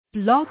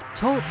Blog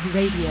Talk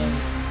Radio.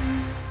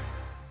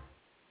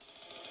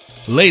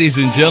 Ladies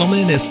and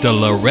gentlemen, it's the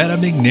Loretta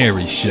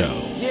McNary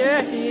Show.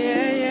 Yeah.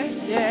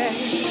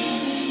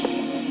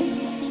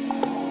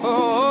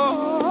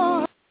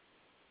 Oh.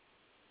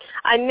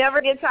 I never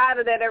get tired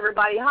of that,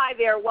 everybody. Hi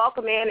there.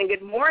 Welcome in and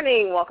good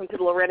morning. Welcome to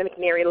the Loretta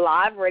McNary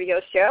Live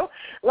Radio Show.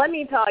 Let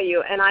me tell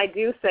you, and I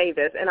do say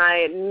this, and I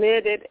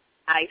admit it,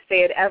 I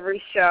say it every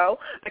show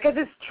because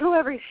it's true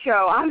every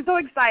show. I'm so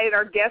excited.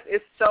 Our guest is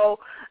so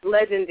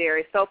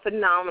legendary, so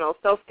phenomenal,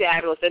 so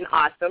fabulous and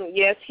awesome.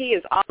 Yes, he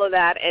is all of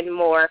that and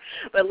more.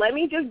 But let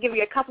me just give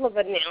you a couple of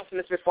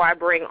announcements before I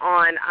bring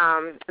on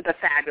the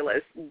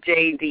fabulous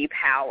J.D.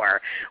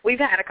 Power. We've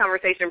had a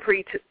conversation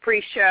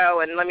pre-show,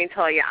 and let me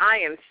tell you,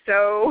 I'm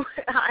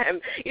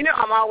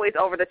always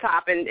over the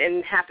top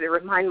and have to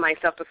remind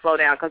myself to slow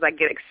down because I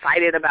get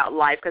excited about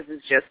life because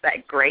it's just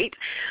that great.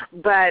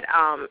 But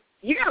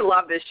you're going to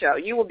love this show.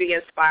 You will be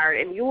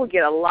inspired, and you will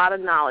get a lot of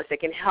knowledge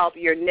that can help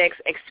your next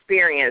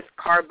experience,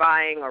 car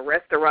buying or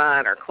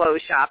restaurant or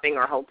clothes shopping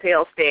or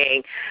hotel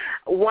staying,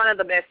 one of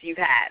the best you've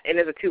had. And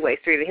it's a two-way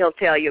street, and he'll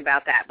tell you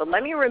about that. But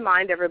let me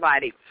remind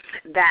everybody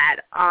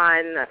that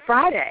on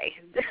Friday,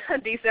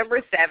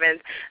 December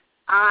 7th,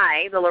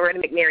 the Loretta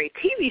McNary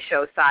TV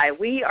show side,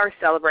 we are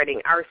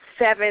celebrating our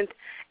 7th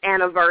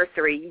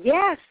anniversary.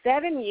 Yes,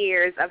 7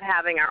 years of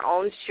having our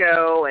own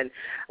show and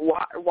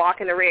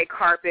walking the red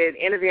carpet,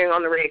 interviewing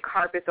on the red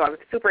carpet. So I'm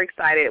super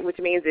excited, which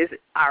means it's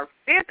our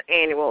 5th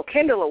annual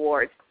Kindle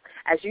Awards.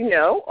 As you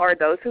know, or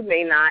those who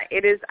may not,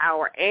 it is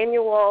our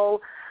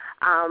annual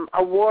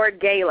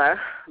award gala,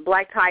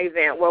 black tie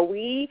event, where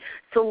we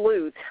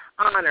salute,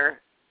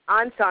 honor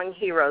unsung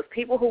heroes,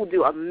 people who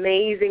do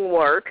amazing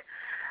work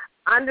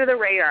under the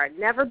radar,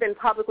 never been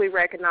publicly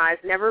recognized,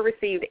 never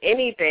received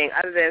anything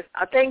other than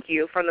a thank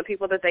you from the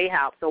people that they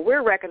help. So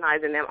we're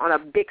recognizing them on a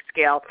big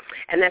scale,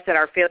 and that's at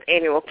our 5th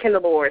annual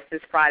Kindle Awards this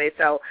Friday.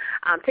 So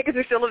tickets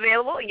are still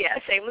available. Yeah,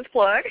 shameless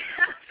plug.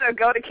 So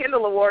go to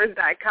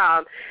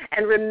KindleAwards.com,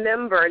 and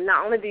remember,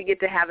 not only do you get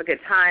to have a good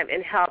time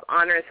and help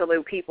honor and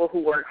salute people who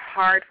work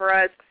hard for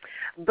us,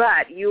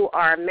 but you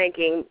are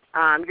making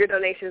your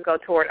donations go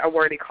toward a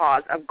worthy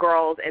cause of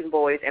girls and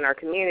boys in our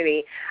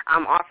community,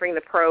 offering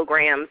the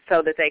programs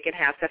so that they can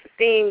have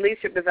self-esteem,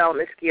 leadership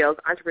development skills,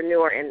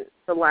 entrepreneur, and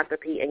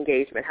philanthropy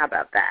engagement. How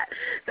about that?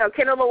 So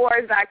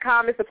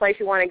KindleAwards.com is the place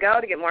you want to go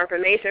to get more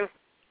information.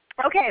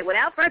 Okay,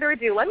 without further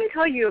ado, let me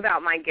tell you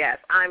about my guest.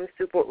 I'm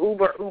super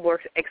uber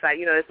excited.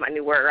 You know that's my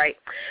new word, right?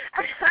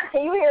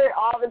 You hear it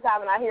all the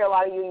time, and I hear a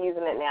lot of you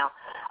using it now.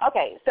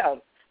 Okay,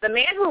 so the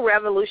man who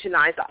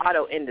revolutionized the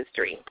auto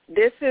industry.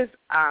 This is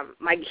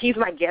he's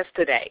my guest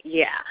today.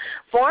 Yeah,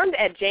 formed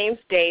at James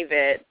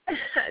Dave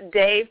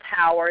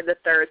Power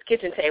III's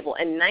kitchen table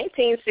in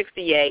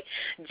 1968,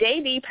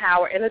 J.D.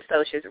 Power and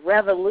Associates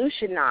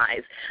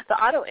revolutionized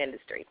the auto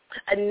industry,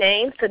 a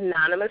name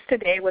synonymous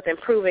today with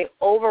improving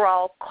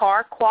overall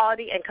car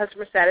quality and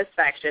customer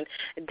satisfaction.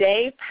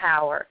 Dave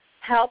Power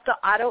help the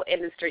auto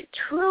industry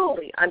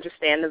truly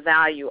understand the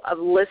value of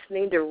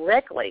listening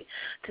directly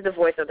to the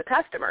voice of the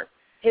customer.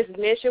 His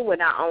mission would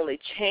not only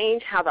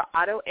change how the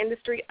auto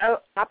industry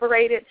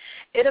operated,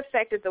 it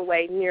affected the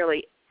way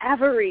nearly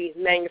every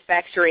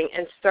manufacturing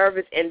and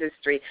service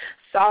industry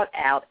sought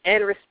out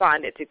and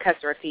responded to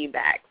customer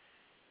feedback.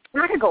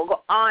 I could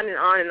go on and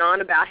on and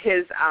on about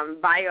his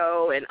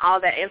bio and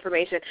all that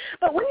information,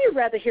 but wouldn't you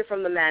rather hear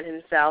from the man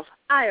himself?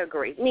 I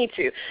agree. Me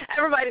too.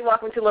 Everybody,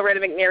 welcome to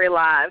Loretta McNary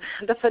Live,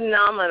 the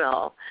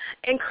phenomenal,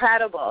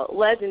 incredible,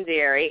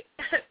 legendary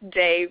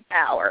Dave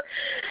Power.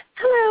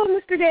 Hello,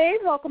 Mr.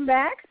 Dave. Welcome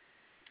back.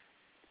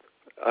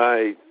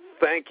 I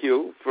thank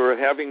you for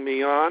having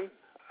me on.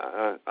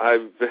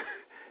 I've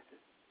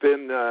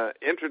been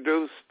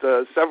introduced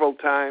several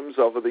times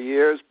over the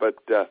years, but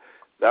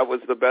that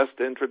was the best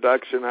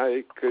introduction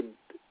I could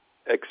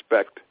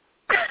expect.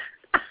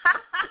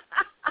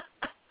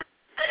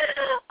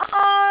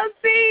 Oh,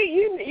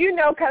 see, you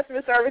know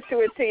customer service to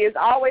a T is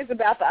always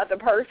about the other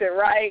person,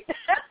 right?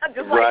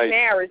 Just like right.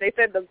 Marriage. They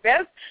said the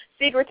best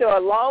secret to a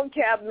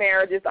long-kept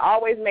marriage is to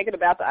always make it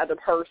about the other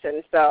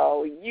person.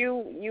 So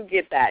you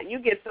get that. You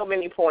get so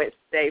many points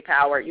today,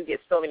 Power. You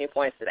get so many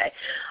points today.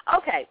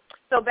 Okay,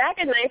 so back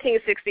in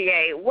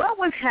 1968, what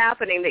was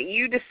happening that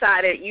you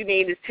decided you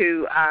needed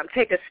to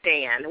take a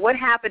stand? What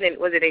happened?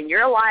 Was it in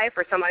your life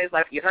or somebody's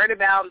life you heard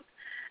about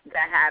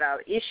that had an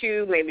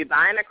issue, maybe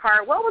buying a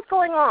car? What was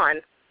going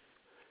on?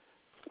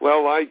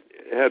 Well, I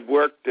had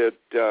worked at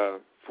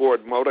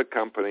Ford Motor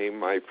Company,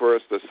 my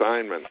first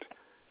assignment,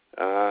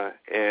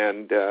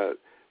 and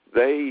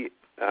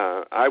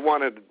I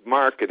wanted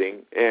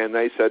marketing, and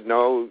they said,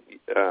 no,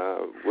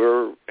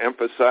 we're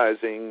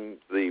emphasizing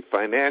the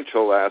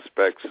financial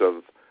aspects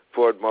of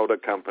Ford Motor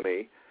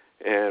Company,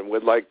 and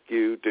would like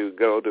you to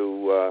go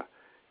to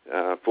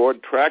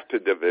Ford Tractor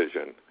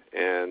Division.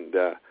 And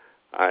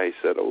I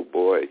said, oh,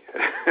 boy,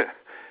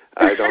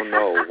 I don't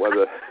know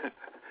whether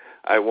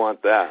I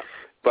want that.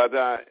 But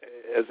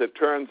as it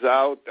turns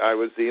out, I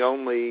was the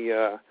only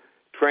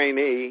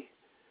trainee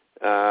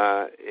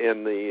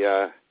in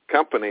the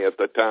company at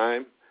the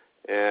time,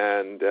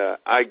 and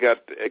I got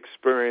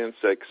experience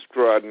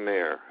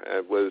extraordinaire.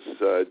 It was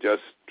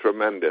just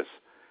tremendous.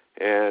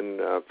 And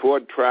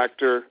Ford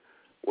Tractor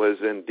was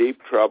in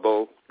deep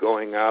trouble,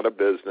 going out of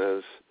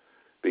business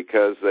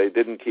because they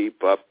didn't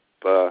keep up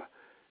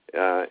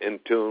in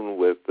tune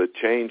with the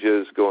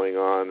changes going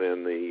on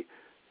in the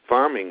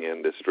farming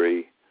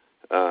industry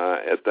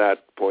at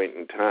that point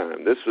in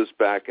time. This was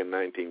back in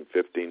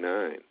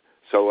 1959.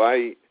 So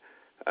I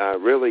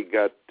really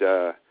got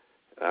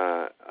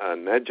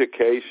an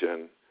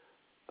education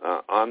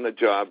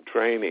on-the-job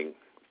training.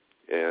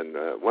 And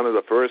one of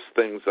the first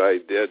things I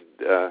did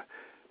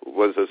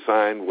was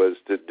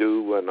to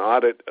do an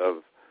audit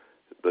of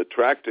the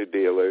tractor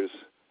dealers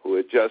who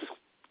had just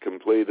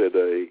completed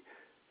a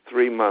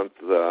 3-month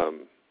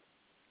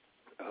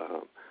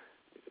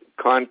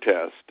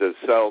contest to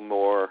sell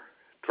more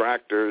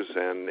tractors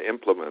and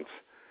implements.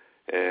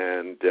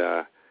 And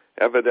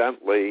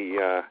evidently,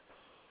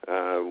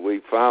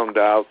 we found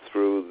out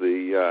through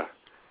the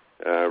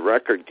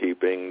record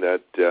keeping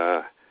that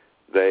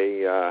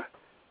they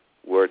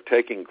were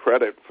taking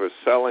credit for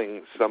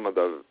selling some of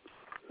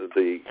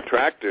the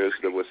tractors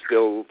that were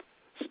still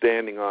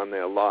standing on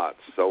their lots.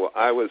 So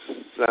I was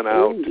sent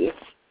out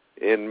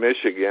in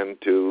Michigan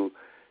to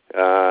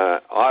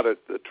audit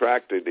the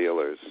tractor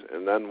dealers,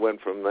 and then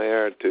went from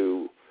there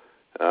to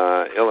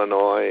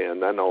Illinois,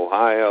 and then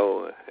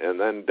Ohio, and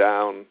then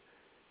down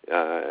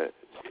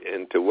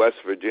into West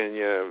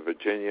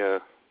Virginia,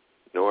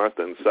 North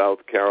and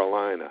South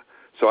Carolina.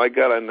 So I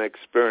got an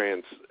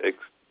experience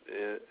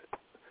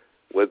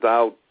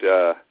without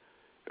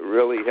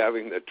really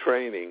having the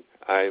training.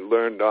 I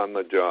learned on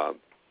the job.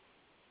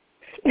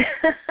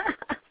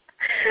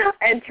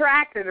 And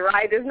tractors,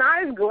 right? It's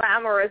not as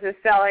glamorous as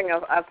selling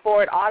a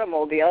Ford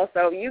automobile.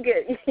 So you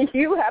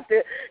have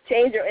to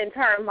change your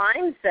entire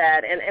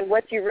mindset and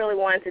what you really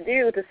want to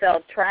do to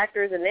sell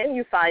tractors, and then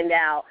you find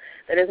out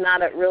that it's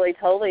not really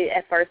totally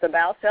at first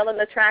about selling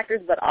the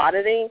tractors, but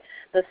auditing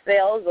the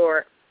sales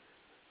or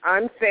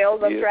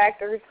unsales of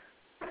tractors.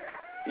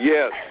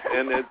 Yes,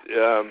 and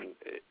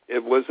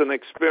it was an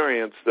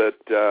experience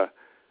that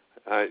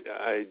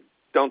I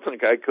don't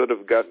think I could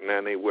have gotten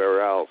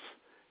anywhere else.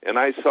 And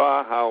I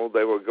saw how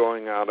they were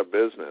going out of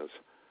business.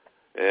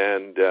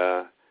 And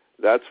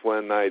that's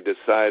when I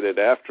decided,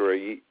 after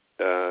a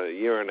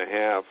year and a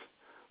half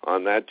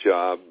on that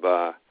job,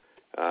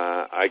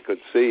 I could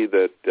see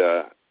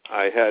that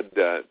I had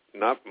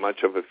not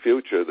much of a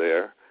future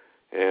there.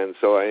 And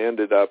so I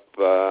ended up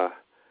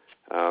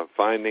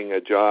finding a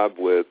job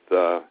with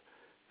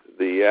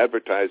the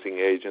advertising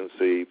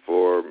agency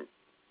for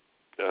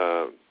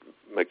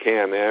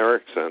McCann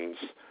Erickson's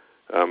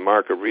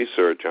market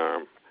research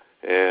arm,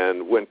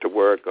 and went to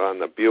work on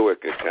the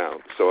Buick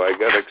account. So I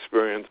got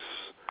experience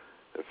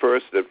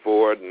first at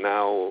Ford and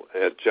now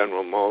at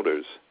General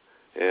Motors.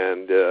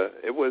 And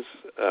it was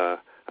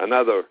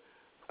another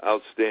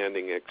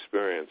outstanding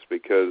experience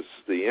because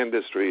the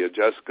industry had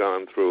just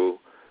gone through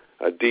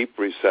a deep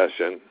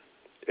recession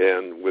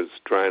and was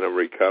trying to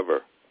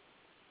recover.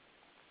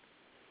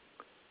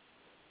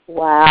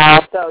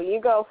 Wow. So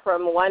you go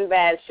from one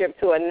bad ship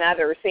to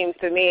another, seems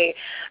to me.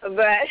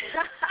 But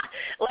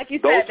like you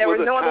said, there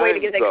was no other way to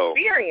get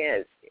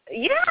experience.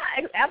 Yeah,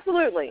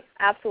 absolutely.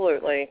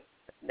 Absolutely.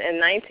 In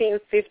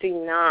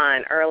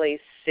 1959, early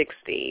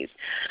 60s.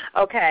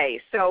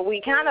 Okay, so we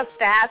kind of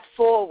fast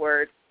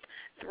forward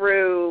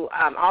through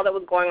all that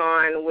was going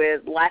on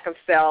with lack of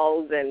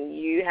sales and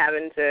you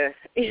having to,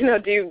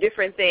 do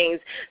different things.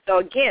 So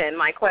again,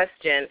 my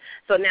question,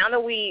 so now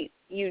that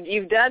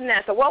you've done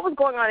that, so what was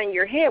going on in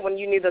your head when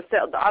you knew the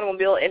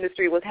automobile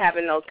industry was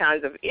having those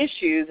kinds of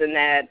issues and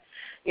that,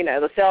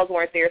 the sales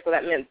weren't there, so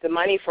that meant the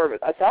money for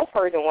a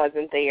salesperson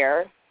wasn't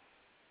there?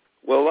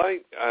 Well, I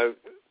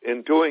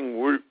in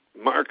doing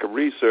market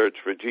research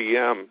for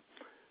GM,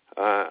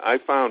 I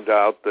found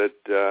out that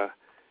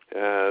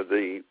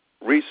the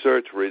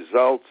research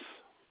results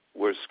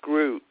were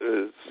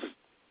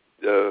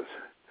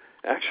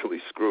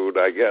actually screwed,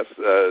 I guess.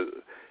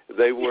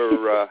 They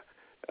were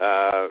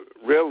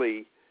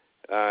really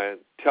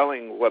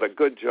telling what a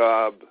good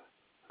job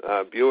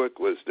Buick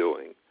was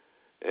doing.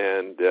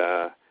 And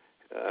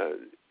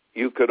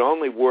you could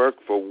only work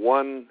for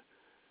one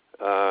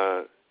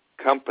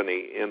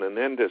company in an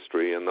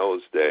industry in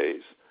those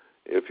days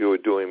if you were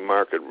doing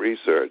market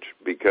research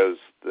because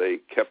they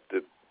kept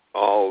it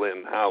all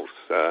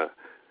in-house.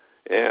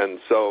 And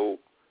so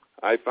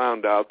I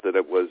found out that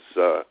it was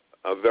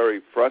a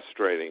very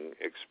frustrating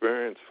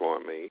experience for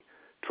me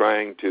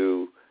trying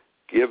to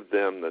give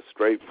them the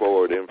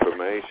straightforward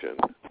information.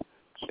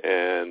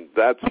 And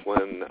that's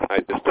when I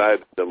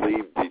decided to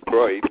leave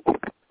Detroit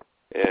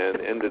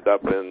and ended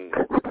up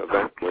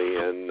eventually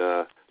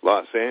in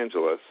Los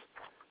Angeles.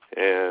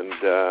 And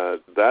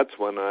that's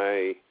when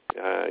I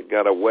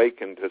got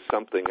awakened to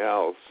something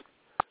else.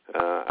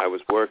 I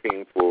was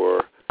working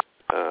for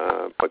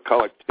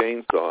McCulloch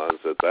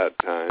Chainsaws at that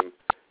time,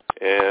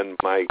 and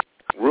my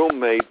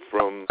roommate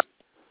from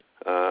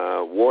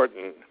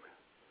Wharton,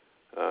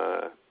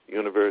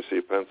 University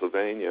of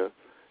Pennsylvania,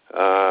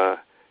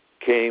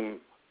 came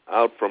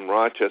out from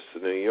Rochester,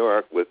 New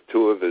York, with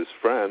two of his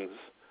friends,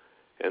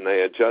 and they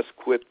had just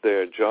quit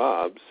their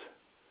jobs,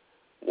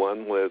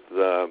 one with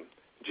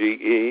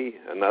GE,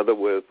 another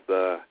with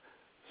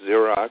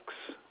Xerox,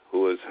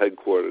 who was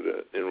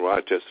headquartered in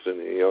Rochester,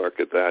 New York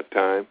at that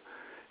time,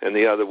 and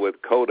the other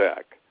with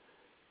Kodak.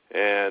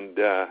 And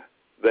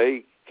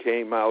they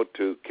came out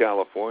to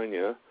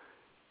California.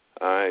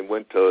 I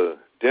went to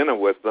dinner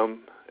with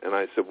them, and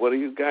I said, what are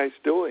you guys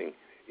doing?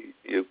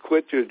 You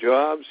quit your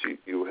jobs,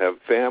 you have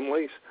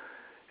families,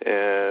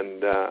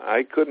 and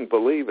I couldn't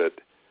believe it.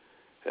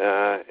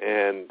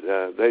 And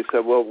they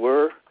said,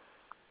 well,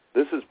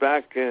 this is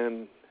back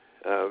in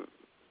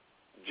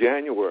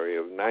January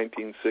of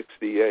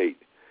 1968.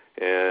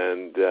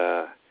 And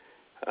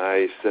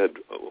I said,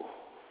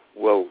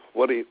 well,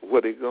 what are you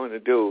going to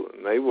do?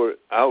 And they were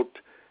out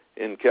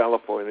in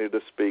California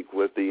to speak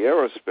with the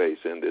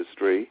aerospace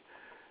industry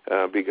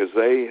because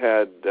they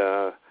had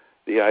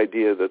the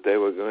idea that they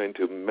were going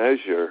to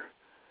measure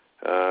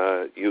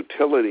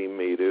utility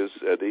meters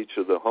at each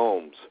of the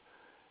homes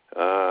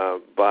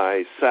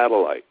by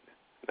satellite.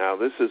 Now,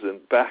 this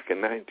isn't back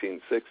in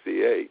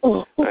 1968.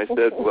 I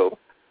said, well,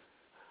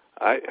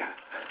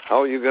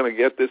 how are you going to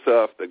get this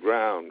off the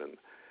ground?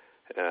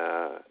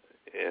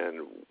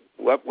 And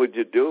what would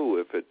you do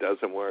if it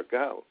doesn't work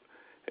out?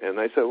 And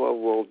they said, well,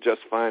 we'll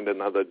just find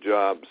another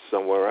job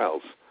somewhere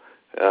else.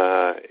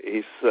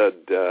 He said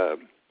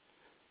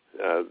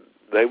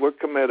they were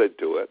committed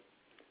to it,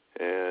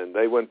 and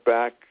they went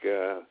back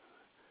to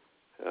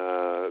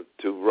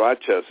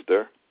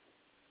Rochester,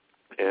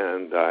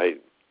 and I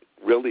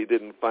really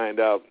didn't find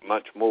out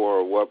much more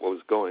of what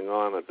was going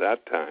on at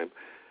that time.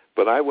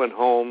 But I went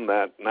home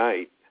that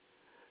night,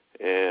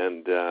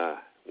 and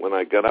when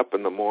I got up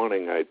in the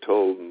morning, I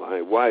told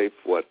my wife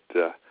what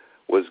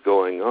was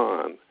going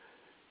on.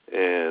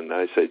 And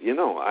I said,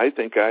 I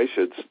think I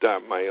should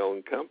start my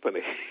own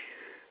company.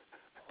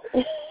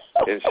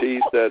 And she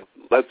said,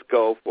 let's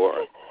go for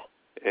it.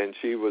 And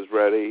she was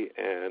ready,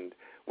 and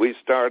we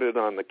started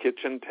on the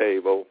kitchen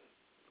table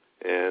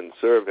and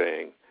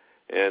surveying.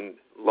 And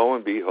lo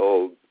and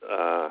behold,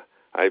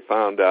 I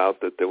found out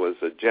that there was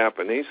a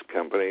Japanese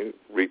company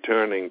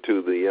returning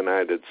to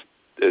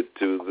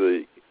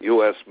the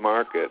U.S.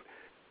 market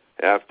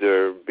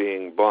after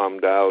being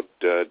bombed out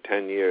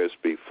 10 years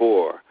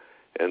before.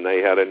 And they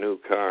had a new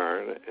car,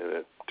 and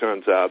it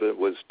turns out it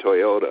was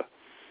Toyota.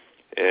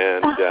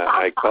 And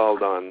I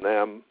called on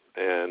them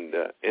and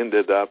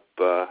ended up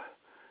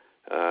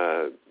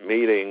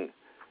meeting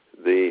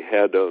the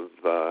head of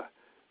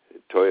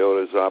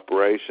Toyota's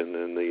operation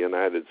in the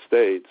United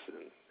States.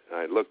 And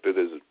I looked at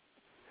his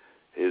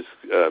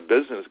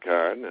business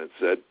card, and it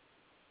said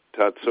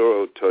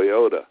Tatsuro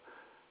Toyota.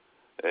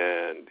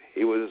 And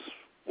he was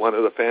one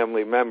of the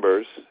family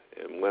members,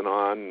 and went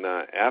on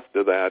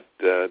after that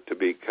to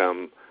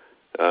become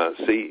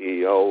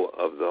CEO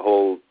of the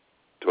whole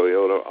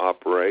Toyota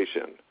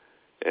operation,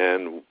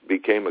 and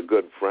became a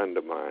good friend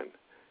of mine.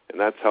 And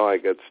that's how I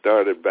got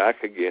started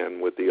back again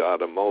with the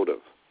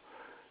automotive.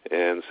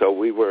 And so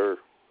we were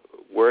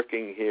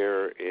working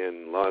here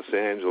in Los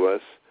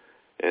Angeles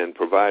and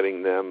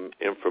providing them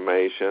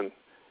information,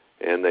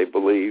 and they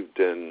believed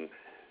in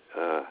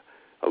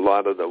a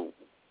lot of the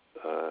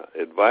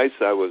advice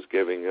I was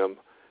giving them.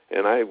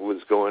 And I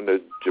was going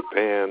to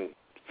Japan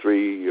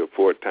 3 or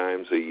 4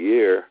 times a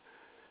year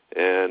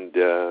and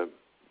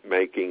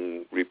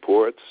making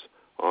reports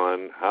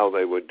on how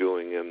they were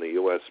doing in the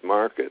U.S.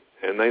 market.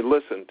 And they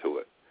listened to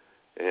it.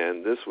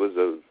 And this was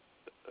a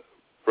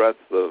breath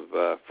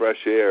of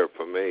fresh air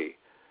for me.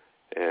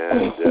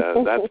 And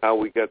that's how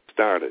we got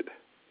started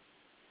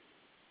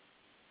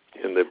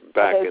in the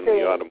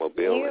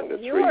automobile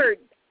industry.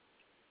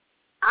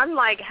 I'm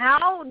like,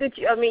 how did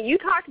you, you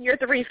talked to your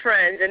 3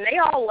 friends, and they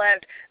all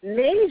left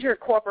major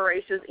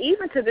corporations.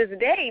 Even to this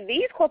day,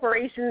 these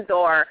corporations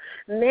are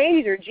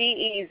major,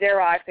 GE,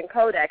 Xerox, and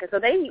Kodak. And so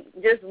they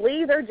just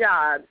leave their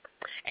jobs.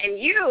 And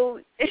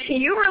you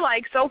were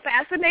like so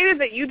fascinated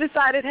that you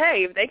decided,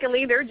 hey, if they can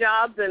leave their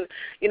jobs and,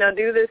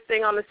 do this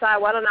thing on the side,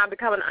 why don't I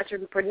become an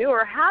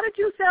entrepreneur? How did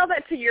you sell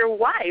that to your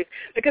wife?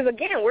 Because,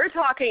 again, we're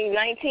talking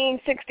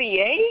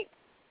 1968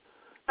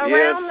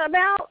 around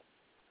about.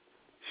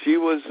 She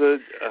was a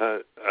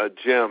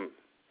gem.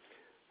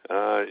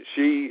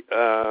 She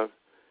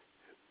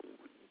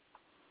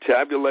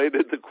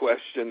tabulated the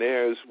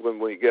questionnaires when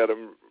we get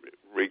them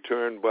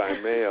returned by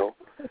mail,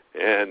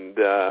 and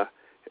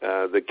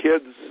the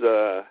kids,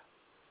 the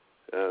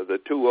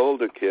 2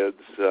 older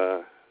kids,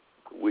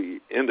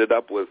 we ended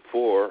up with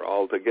 4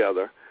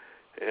 altogether,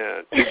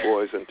 2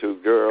 boys and 2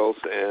 girls,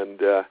 and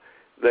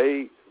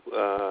they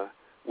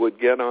would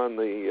get on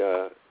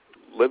the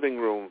living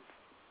room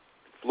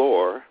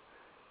floor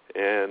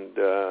and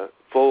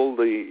fold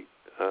the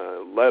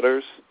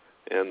letters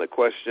and the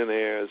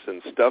questionnaires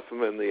and stuff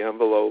them in the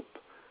envelope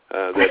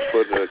that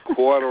put a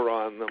quarter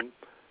on them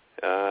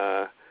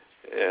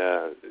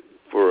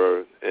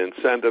for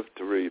incentive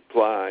to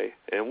reply.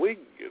 And we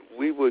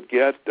would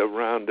get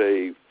around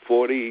a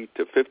 40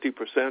 to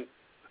 50%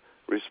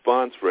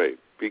 response rate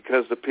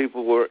because the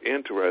people were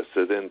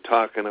interested in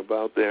talking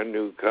about their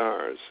new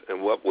cars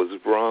and what was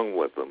wrong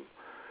with them.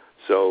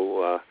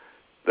 So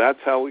that's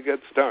how we get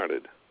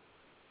started.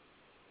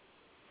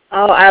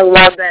 Oh, I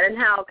love that. And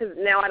how, because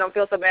now I don't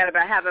feel so bad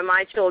about having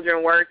my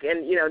children work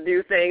and,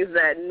 do things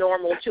that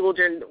normal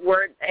children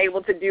weren't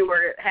able to do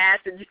or had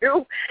to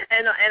do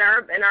in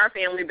our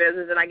family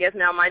business. And I guess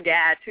now my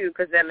dad, too,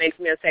 because that makes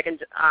me a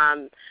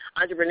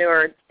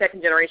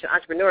second-generation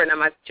entrepreneur. Now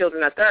my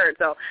children are third.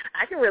 So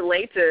I can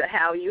relate to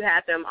how you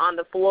had them on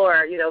the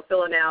floor,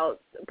 filling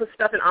out, put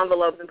stuff in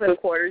envelopes and putting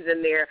quarters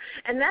in there.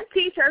 And that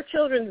teaches our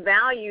children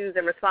values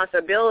and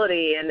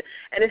responsibility, and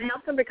it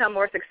helps them become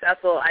more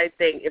successful, I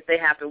think, if they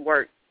have to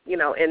work, in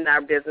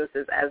our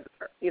businesses as,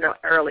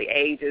 early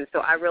ages. So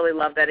I really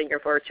love that in your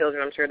four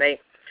children. I'm sure they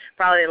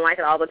probably didn't like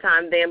it all the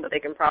time then, but they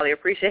can probably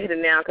appreciate it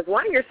now. Because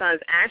one of your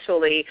sons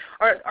actually,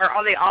 or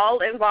are they all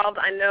involved?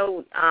 I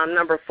know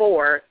number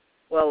 4,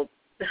 well,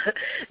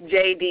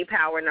 J.D.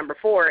 Power number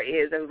 4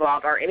 is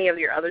involved. Are any of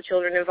your other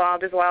children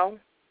involved as well?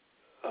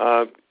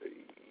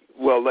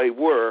 Well, they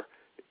were.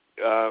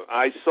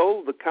 I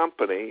sold the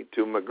company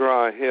to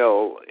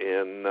McGraw-Hill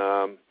in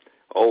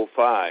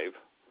 2005,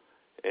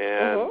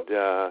 and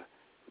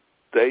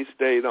they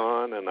stayed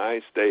on, and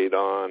I stayed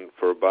on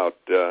for about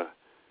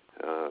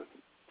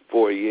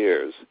 4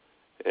 years.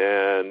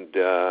 And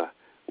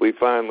we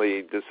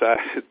finally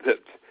decided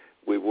that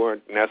we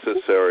weren't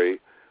necessary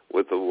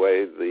with the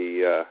way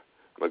the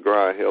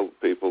McGraw-Hill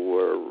people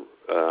were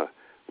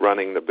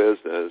running the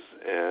business,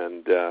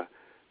 and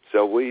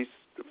so we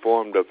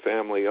formed a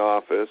family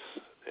office.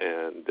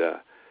 And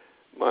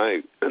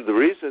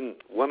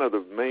one of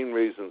the main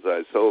reasons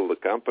I sold the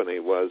company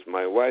was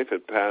my wife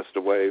had passed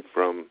away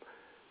from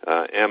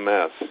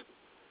MS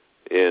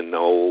in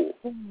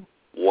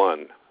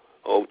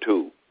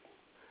 2002,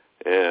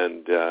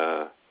 and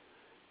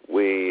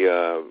we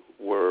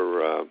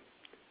were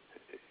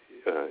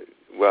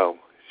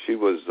she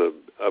was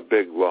a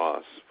big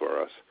loss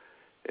for us,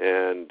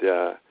 and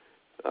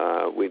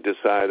we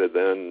decided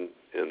then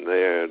and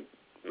there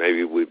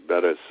maybe we'd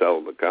better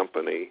sell the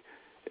company,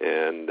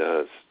 and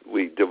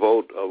we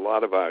devote a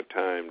lot of our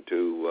time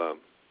to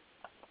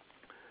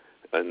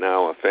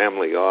now a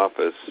family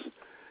office,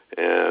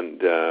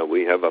 and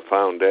we have a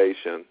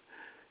foundation,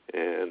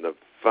 and the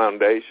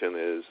foundation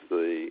is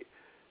the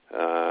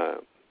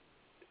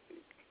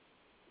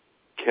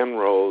Ken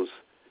Rose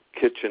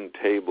Kitchen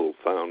Table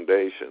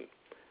Foundation,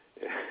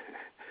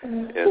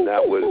 and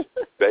that was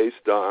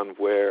based on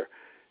where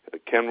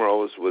Ken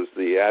Rose was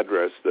the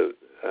address that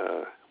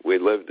we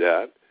lived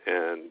at,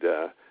 and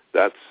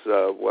that's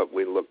what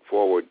we look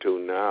forward to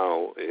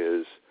now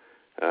is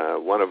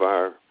one of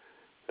our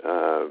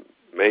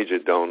major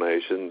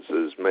donations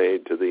is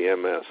made to the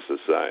MS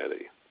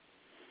Society,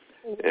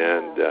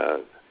 and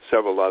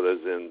several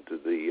others into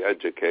the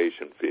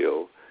education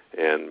field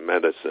and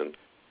medicine.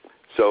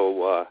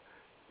 So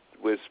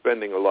we're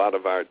spending a lot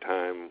of our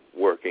time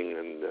working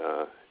in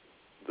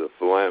the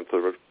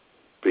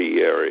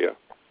philanthropy area,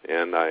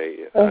 and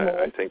I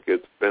think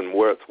it's been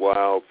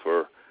worthwhile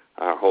for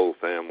our whole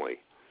family.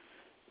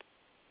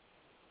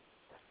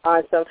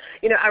 Awesome.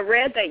 I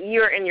read that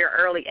you're in your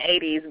early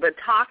 80s, but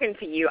talking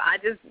to you, I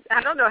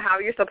don't know how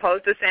you're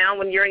supposed to sound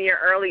when you're in your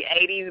early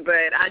 80s,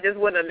 but I just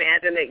wouldn't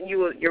imagine that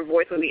your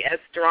voice would be as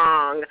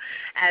strong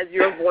as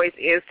your voice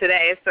is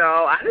today. So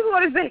I just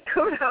want to say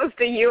kudos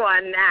to you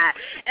on that.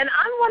 And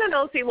I'm one of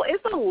those people,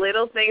 it's the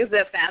little things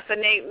that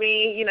fascinate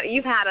me.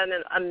 You've had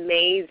an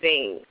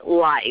amazing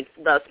life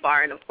thus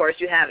far, and of course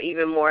you have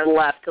even more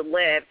left to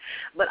live.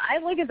 But I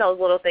look at those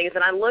little things,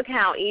 and I look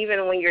how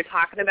even when you're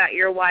talking about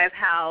your wife,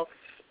 how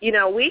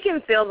we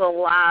can feel the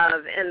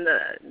love and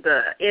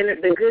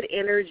the good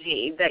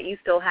energy that you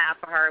still have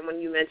for her. And when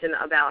you mentioned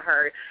about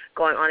her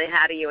going on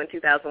ahead of you in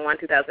 2001,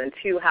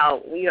 2002,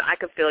 how I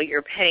could feel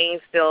your pain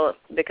still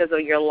because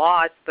of your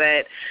loss.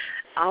 But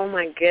oh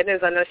my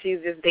goodness, I know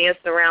she's just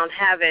danced around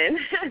heaven,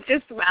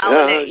 just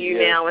smiling at you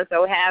now and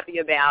so happy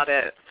about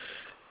it.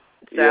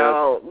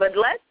 So, but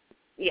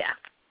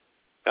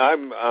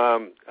I'm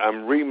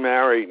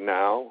remarried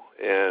now,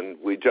 and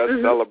we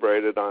just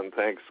celebrated on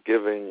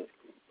Thanksgiving.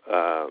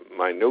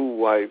 My new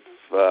wife,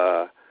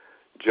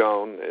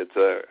 Joan, it's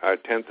our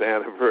 10th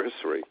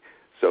anniversary,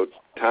 so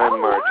time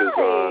marches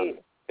on.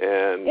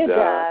 And it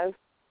does.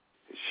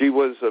 She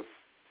was a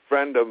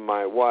friend of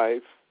my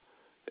wife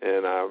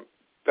and our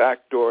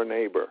backdoor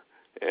neighbor.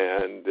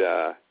 And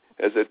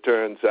as it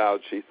turns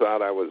out, she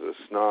thought I was a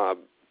snob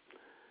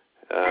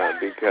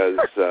because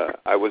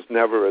I was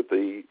never at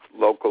the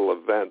local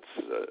events,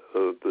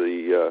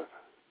 the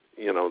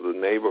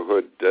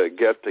neighborhood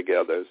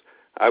get-togethers.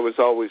 I was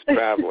always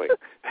traveling.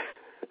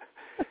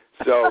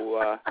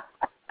 So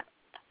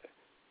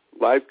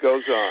life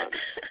goes on.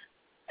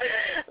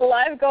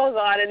 Life goes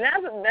on, and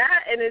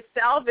that in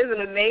itself is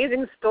an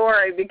amazing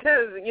story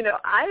because, you know,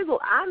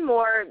 I'm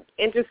more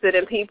interested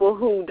in people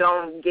who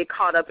don't get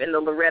caught up in the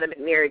Loretta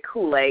McNary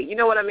Kool-Aid. You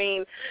know what I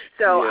mean?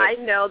 So yes.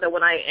 I know that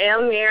when I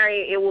am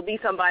married, it will be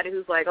somebody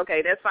who's like,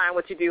 okay, that's fine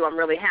what you do. I'm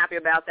really happy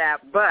about that.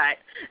 But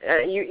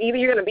either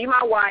you're going to be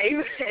my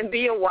wife and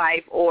be a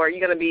wife, or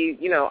you're going to be,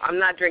 you know, I'm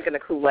not drinking the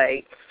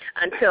Kool-Aid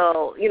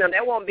until, you know,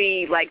 that won't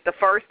be like the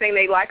first thing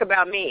they like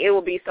about me. It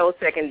will be so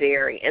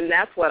secondary, and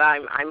that's what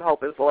I'm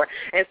hoping for.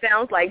 It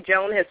sounds like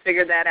Joan has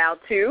figured that out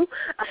too,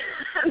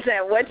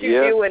 that what you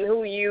do and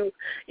who you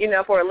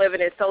know, for a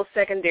living is so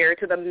secondary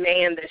to the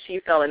man that she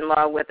fell in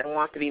love with and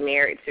wants to be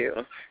married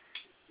to.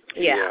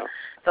 Yeah.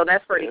 So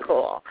that's pretty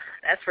cool.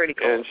 That's pretty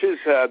cool. And she's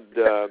had,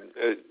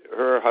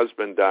 her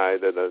husband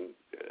died at a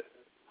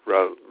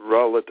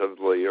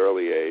relatively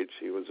early age.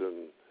 He was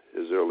in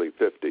his early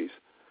 50s.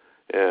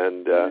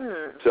 And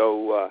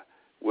so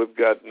we've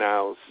got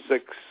now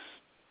 6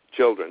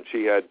 children.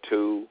 She had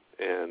 2,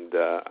 and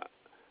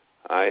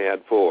I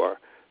had 4.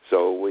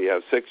 So we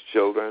have 6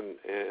 children,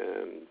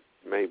 and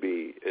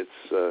maybe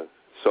it's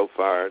so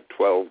far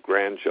 12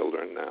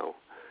 grandchildren now.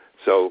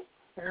 So,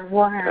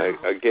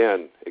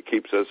 again, it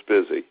keeps us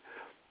busy.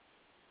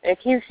 It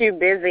keeps you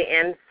busy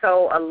and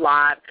so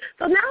alive.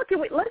 So now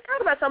let's talk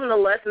about some of the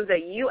lessons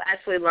that you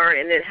actually learned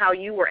and then how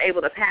you were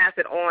able to pass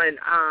it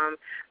on,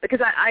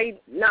 because I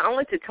not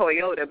only to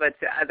Toyota but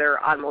to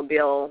other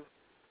automobile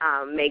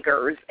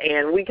makers,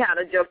 and we kind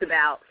of joked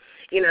about,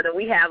 you know, that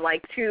we have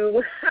like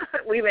 2,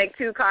 we make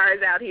 2 cars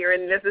out here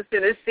in Memphis,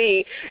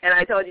 Tennessee, and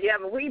I told you,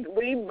 but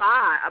we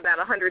buy about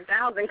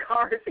 100,000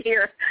 cars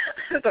here.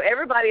 So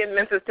everybody in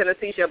Memphis,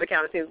 Tennessee, Shelby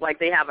County seems like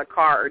they have a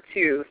car or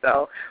 2.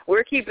 So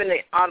we're keeping the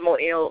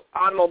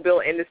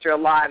automobile industry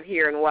alive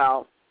here and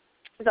well.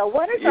 So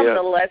what are some of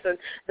the lessons,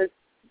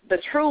 the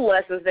true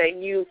lessons that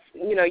you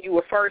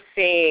were first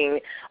seeing,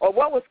 or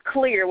what was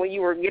clear when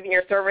you were giving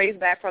your surveys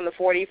back from the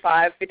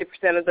 45,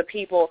 50% of the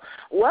people?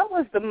 What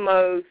was the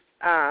most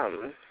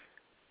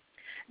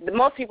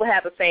people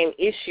have the same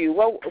issue?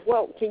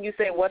 What can you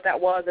say what that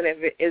was, and is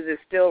it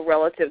still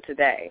relative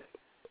today?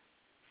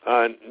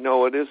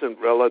 No, it isn't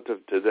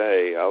relative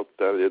today. I'll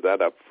tell you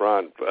that up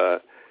front.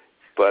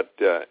 But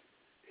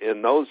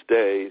in those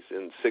days,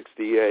 in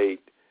 '68,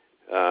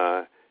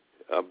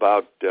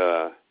 about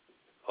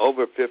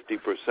over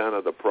 50%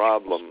 of the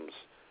problems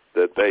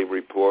that they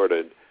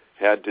reported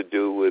had to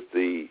do with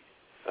the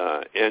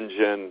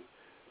engine,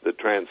 the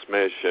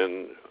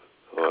transmission,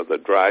 or the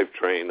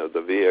drivetrain of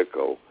the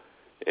vehicle,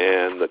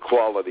 and the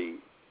quality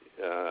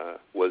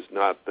was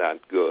not that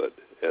good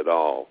at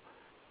all.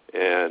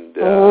 And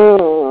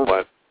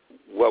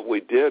what we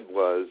did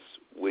was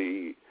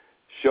we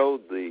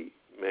showed the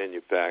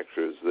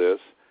manufacturers this,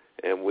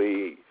 and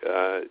we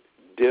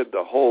did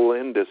the whole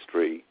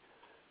industry,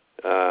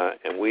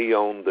 and we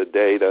owned the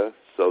data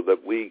so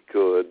that we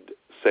could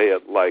say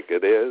it like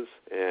it is,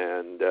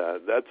 and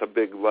that's a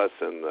big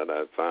lesson that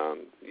I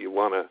found. You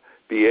want to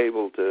be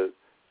able to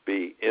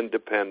be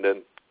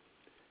independent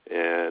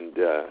and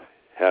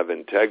have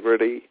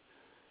integrity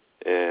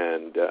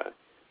and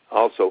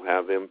also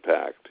have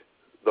impact.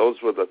 Those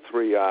were the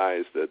 3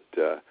 I's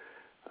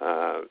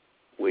that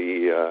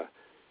we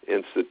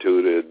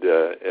instituted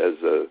as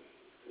the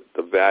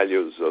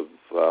values of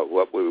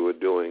what we were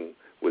doing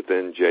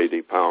within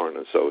J.D. Power and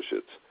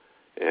Associates.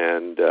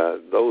 And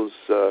those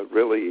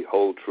really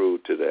hold true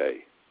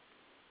today.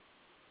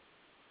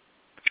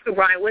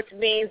 Right, which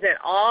means that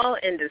all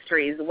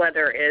industries,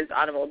 whether it's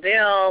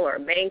automobile or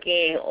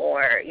banking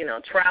or, you know,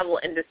 travel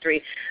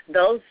industry,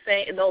 those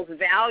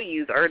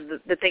values are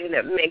the thing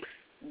that makes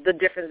the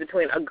difference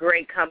between a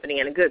great company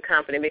and a good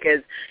company, because,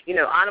 you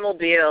know,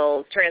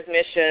 automobiles,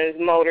 transmissions,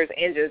 motors,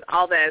 engines,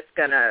 all that's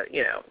going to,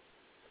 you know,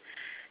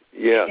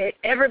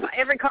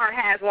 every car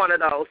has one of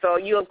those. So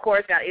you, of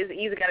course, it's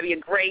either got to be a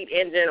great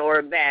engine or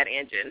a bad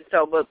engine.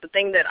 So, but the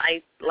thing that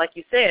like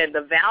you said,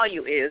 the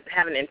value is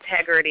having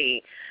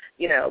integrity,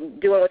 you know,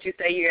 doing what you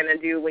say you're going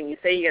to do when you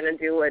say you're going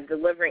to do it,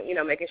 delivering, you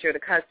know, making sure the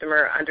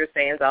customer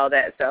understands all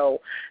that. So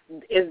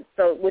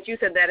what you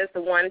said, that is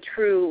the one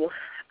true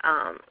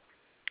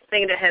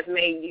thing that has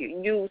made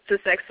you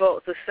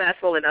successful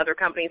and other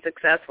companies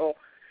successful,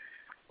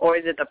 or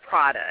is it the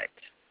product?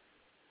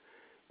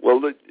 Well,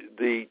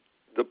 the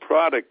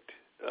product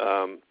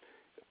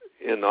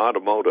in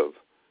automotive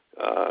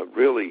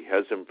really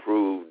has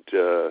improved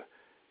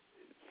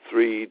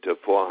 300 to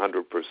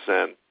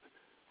 400%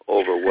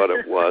 over what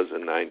it was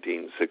in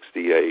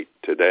 1968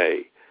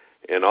 today.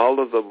 And all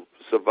of the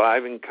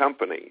surviving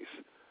companies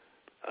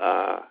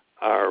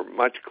are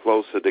much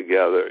closer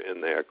together in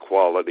their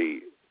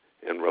quality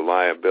and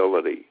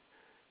reliability.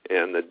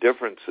 And the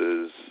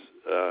differences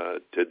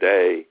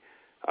today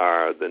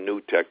are the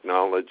new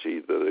technology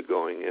that are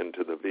going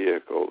into the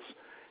vehicles.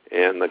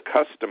 And the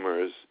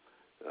customers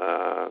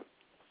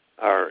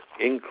are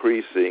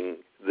increasing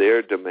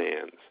their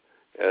demands.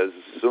 As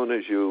soon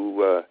as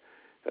you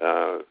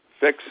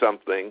fix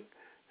something,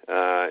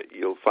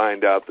 you'll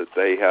find out that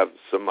they have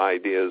some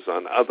ideas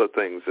on other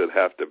things that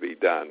have to be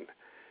done.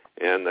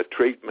 And the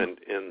treatment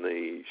in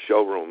the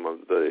showroom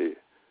of the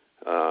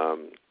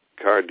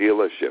car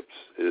dealerships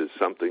is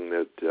something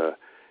that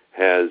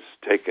has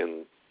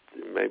taken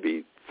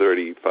maybe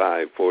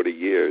 35, 40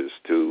 years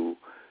to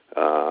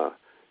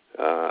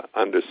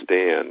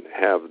understand,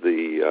 have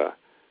the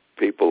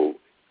people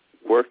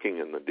working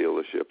in the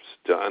dealerships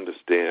to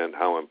understand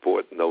how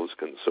important those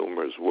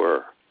consumers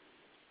were.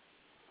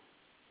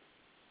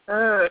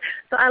 So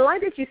I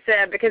like that you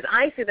said, because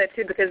I see that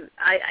too, because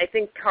I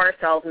think car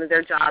salesmen,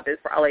 their job is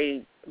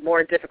probably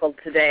more difficult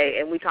today,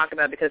 and we talked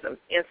about because of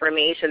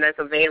information that's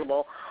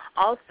available.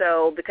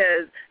 Also,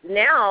 because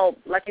now,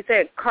 like you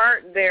said,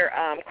 cars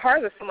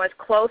are so much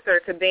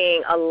closer to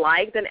being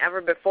alike than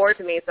ever before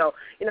to me. So,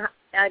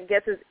 I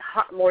guess it's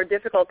more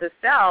difficult to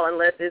sell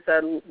unless it's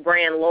a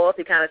brand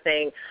loyalty kind of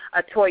thing,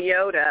 a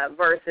Toyota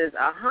versus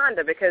a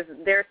Honda, because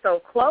they're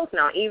so close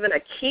now. Even a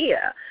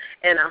Kia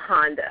and a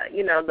Honda,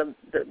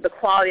 the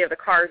quality of the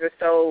cars are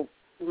so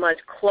much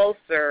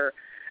closer.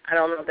 I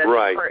don't know if that's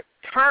the correct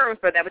term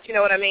for that, but you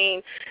know what I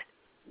mean.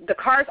 The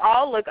cars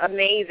all look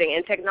amazing,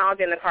 and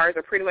technology in the cars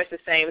are pretty much the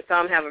same.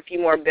 Some have a few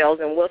more bells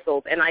and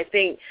whistles, and I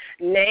think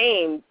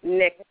name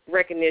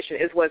recognition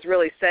is what's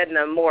really setting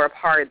them more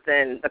apart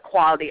than the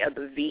quality of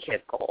the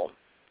vehicle,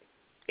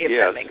 if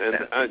that makes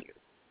sense.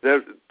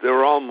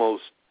 They're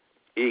almost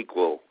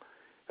equal,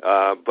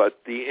 but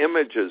the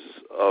images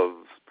of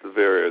the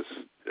various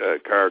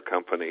car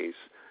companies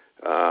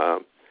are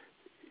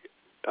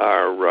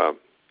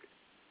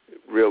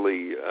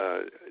really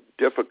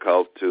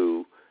difficult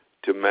to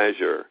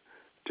measure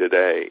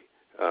today.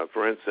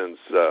 For instance,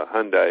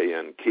 Hyundai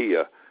and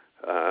Kia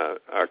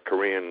are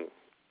Korean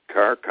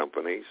car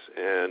companies,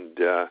 and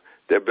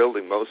they're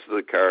building most of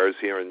the cars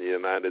here in the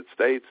United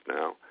States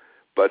now.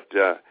 But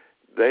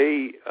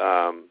they,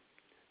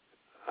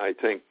 I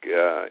think,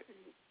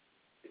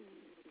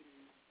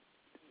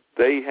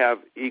 they have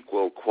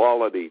equal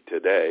quality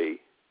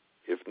today,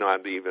 if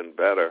not even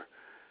better,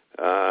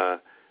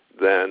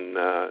 than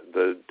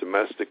the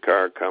domestic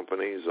car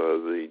companies or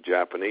the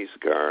Japanese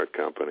car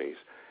companies.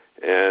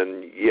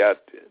 And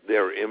yet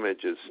their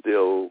image is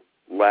still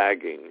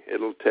lagging.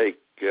 It'll take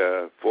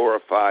 4 or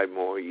 5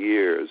 more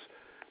years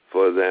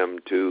for them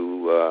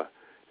to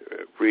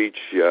reach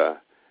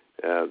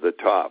the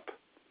top,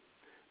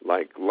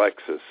 like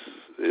Lexus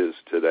is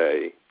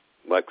today.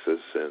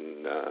 Lexus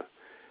and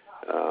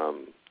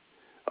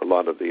a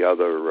lot of the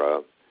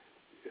other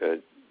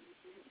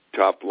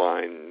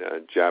top-line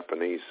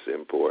Japanese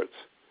imports.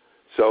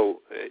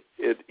 So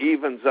it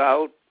evens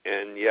out,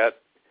 and yet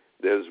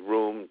there's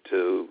room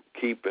to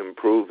keep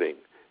improving.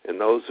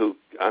 And those who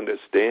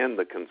understand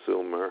the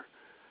consumer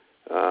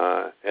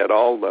at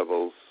all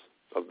levels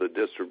of the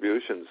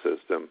distribution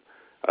system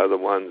are the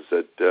ones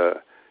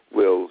that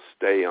will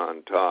stay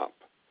on top.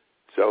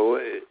 So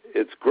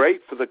it's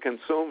great for the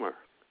consumer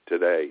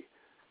today.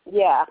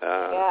 Yeah,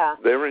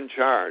 They're in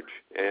charge,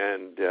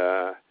 and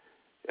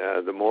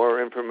the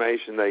more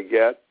information they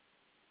get,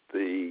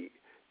 the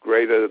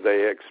greater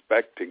they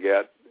expect to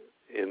get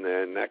in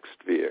their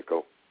next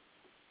vehicle.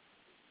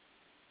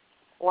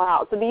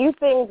 Wow. So do you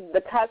think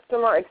the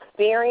customer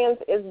experience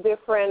is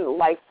different,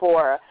 like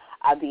for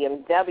a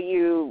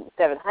BMW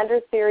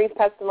 700 series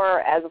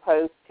customer as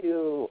opposed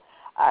to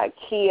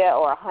Kia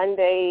or a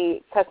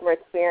Hyundai customer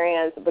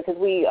experience? Because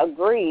we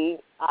agree,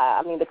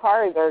 the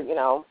cars are,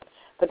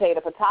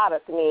 potato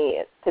to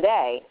me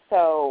today.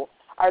 So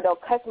are the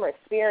customer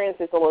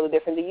experiences a little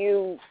different? Do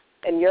you,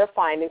 in your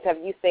findings, have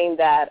you seen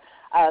that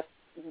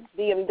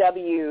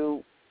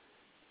BMW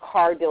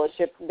car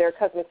dealership, their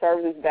customer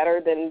service is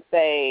better than,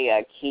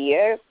 say,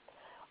 Kia,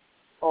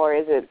 or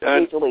is it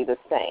usually the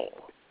same?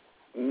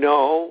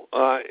 No,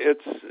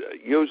 it's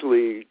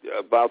usually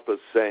about the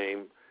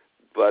same,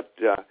 but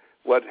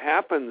what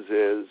happens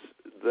is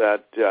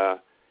that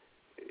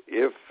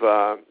if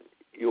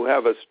you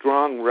have a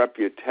strong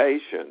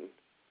reputation,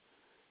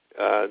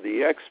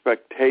 the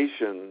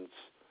expectations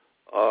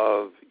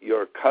of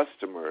your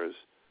customers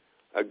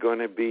are going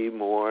to be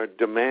more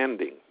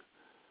demanding.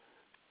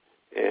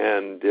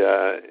 And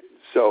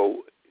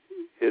so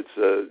it's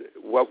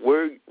what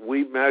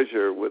we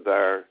measure with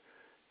our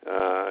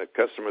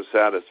customer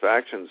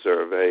satisfaction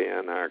survey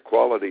and our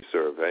quality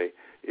survey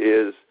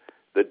is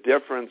the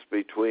difference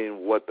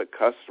between what the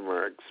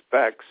customer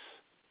expects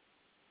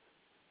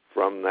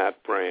from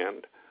that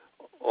brand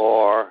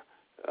or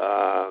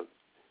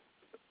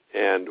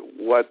and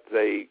what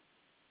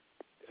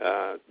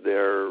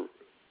they're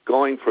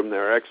going from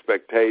their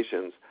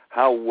expectations.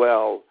 How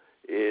well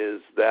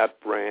is that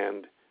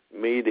brand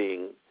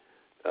meeting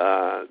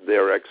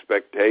their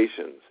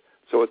expectations?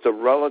 So it's a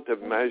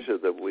relative measure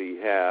that we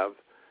have,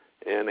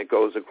 and it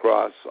goes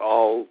across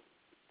all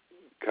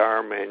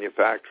car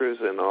manufacturers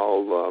and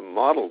all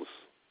models.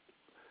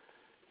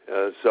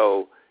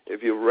 So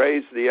if you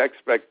raise the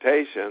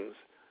expectations,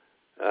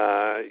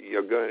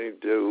 you're going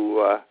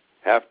to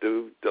have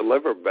to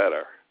deliver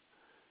better.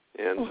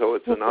 And so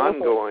it's an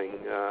ongoing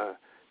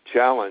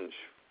challenge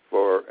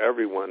for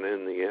everyone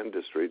in the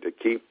industry to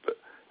keep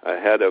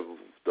ahead of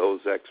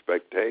those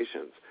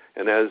expectations.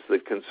 And as the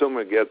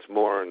consumer gets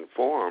more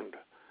informed,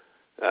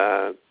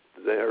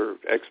 their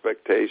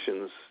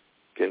expectations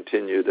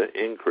continue to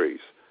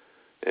increase.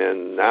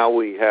 And now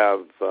we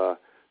have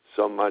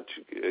so much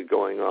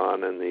going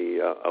on in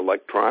the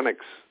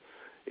electronics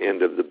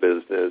end of the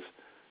business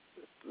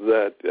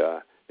that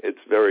it's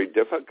very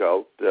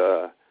difficult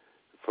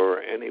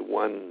for any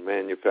one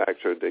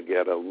manufacturer to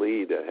get a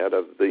lead ahead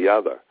of the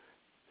other.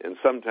 And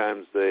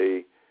sometimes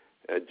they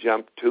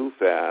jump too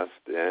fast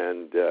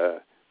and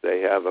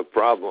they have a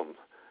problem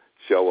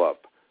show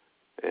up.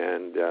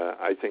 And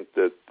I think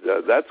that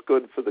that's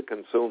good for the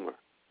consumer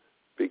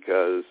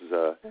because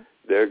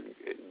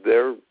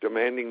they're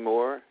demanding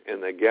more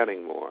and they're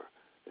getting more.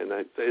 And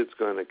it's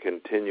going to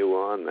continue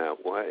on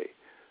that way.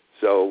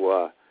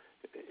 So,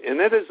 and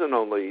it isn't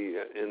only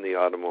in the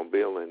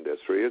automobile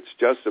industry. It's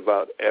just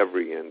about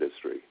every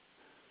industry.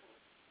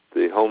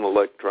 The home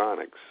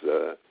electronics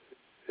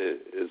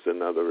is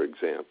another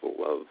example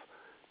of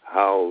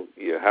how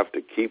you have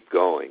to keep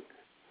going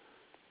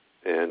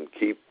and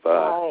keep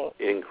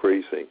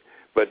increasing.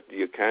 But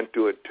you can't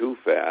do it too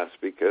fast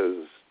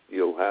because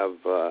you'll have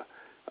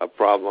a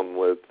problem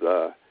with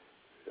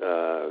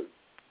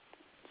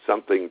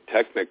something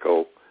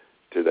technical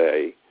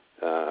today.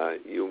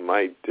 You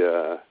might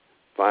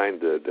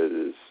find that it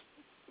is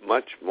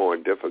much more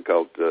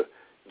difficult to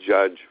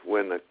judge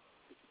when a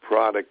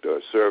product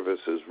or service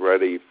is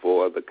ready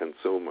for the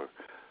consumer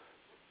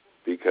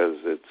because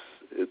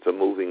it's a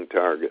moving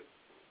target.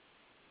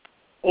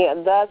 Yeah,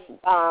 that's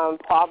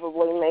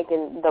probably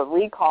making the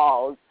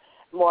recalls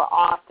more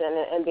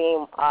often and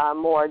being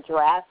more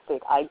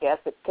drastic, I guess,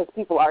 because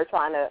people are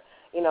trying to,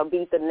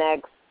 beat the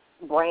next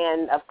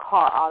brand of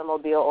car,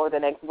 automobile, or the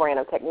next brand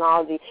of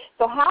technology.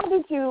 So how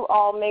did you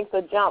all make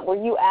the jump? Were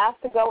you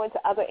asked to go into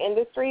other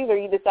industries, or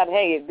you decided,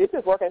 hey, this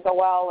is working so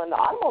well in the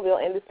automobile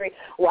industry,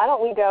 why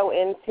don't we go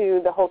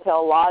into the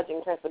hotel,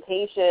 lodging,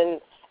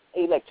 transportation,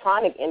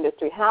 electronic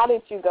industry? How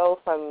did you go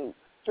from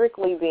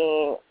strictly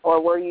being, or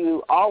were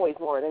you always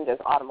more than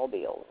just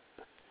automobiles?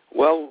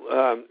 Well,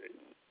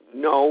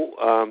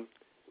 no.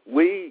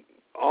 We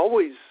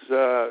always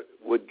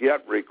would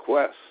get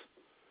requests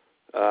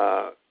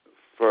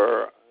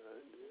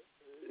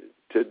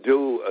to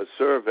do a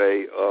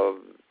survey of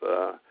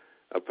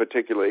a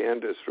particular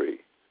industry.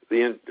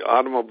 The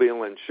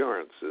automobile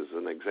insurance is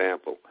an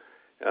example.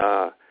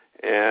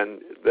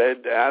 And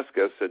they'd ask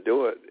us to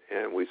do it,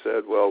 and we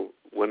said, well,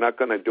 we're not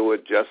going to do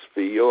it just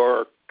for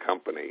your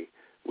company.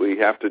 We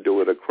have to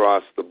do it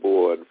across the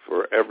board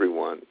for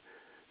everyone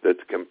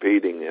that's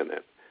competing in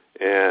it.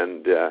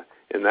 And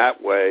in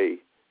that way,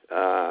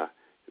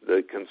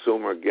 the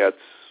consumer gets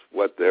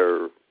what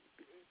they're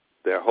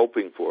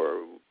hoping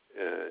for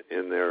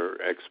in their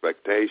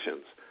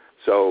expectations.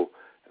 So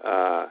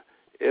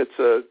it's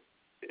an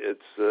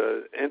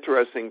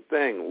interesting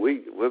thing.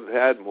 We've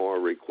had more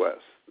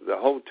requests. The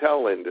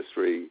hotel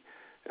industry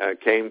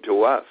came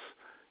to us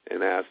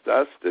and asked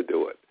us to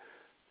do it.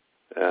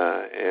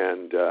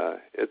 And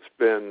it's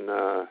been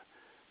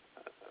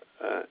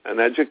an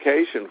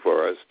education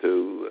for us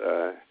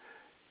to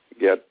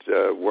get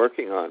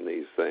working on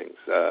these things.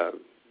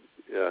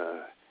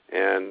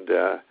 And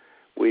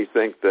we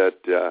think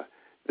that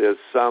there's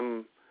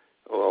some,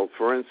 well,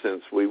 for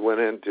instance, we went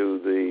into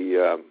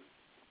the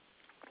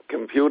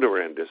computer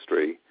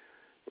industry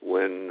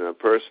when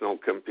personal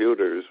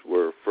computers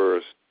were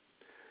first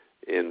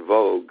in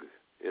vogue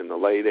in the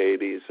late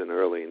 80s and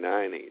early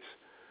 90s.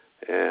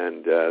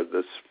 And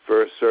this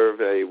first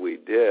survey we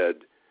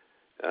did,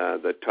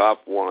 the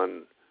top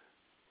one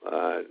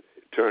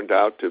turned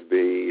out to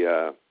be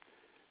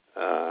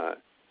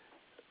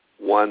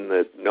one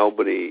that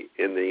nobody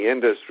in the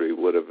industry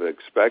would have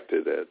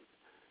expected it.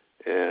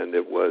 And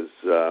it was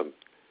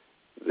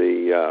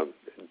the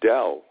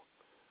Dell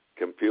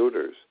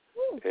computers.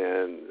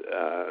 And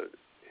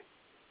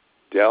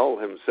Dell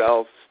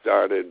himself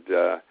started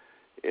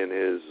in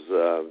his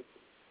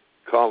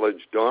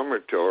college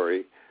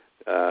dormitory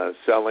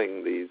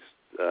selling these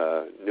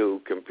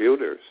new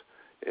computers.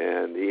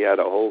 And he had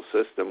a whole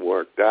system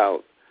worked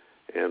out.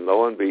 And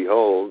lo and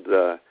behold,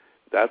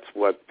 that's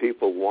what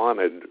people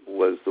wanted,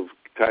 was the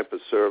type of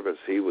service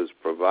he was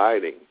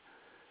providing.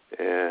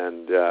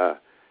 And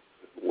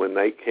when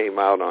they came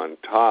out on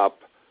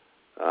top,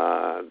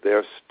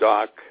 their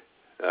stock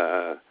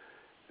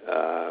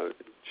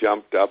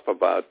jumped up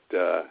about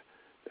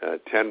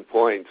 10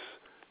 points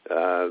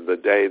the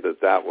day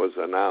that was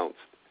announced.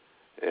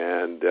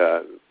 And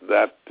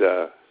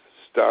that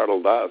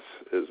startled us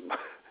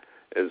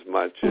as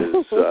much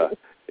as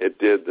it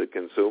did the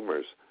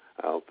consumers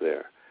out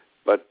there.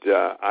 But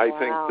I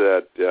think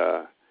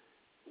that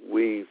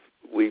we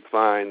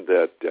find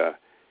that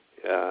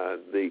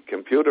the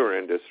computer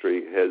industry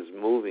is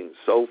moving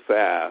so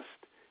fast,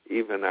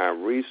 even our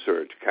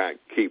research can't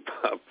keep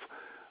up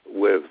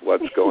with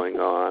what's going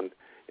on.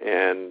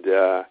 And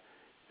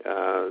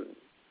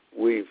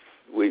we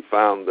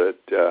found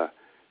that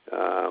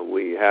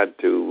we had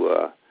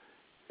to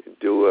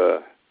do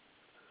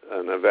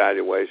an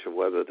evaluation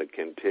whether to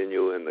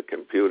continue in the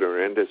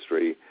computer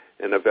industry,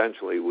 and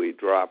eventually we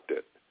dropped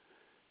it.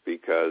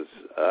 because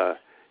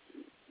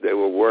they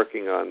were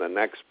working on the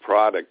next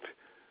product,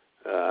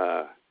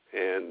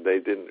 and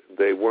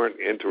they weren't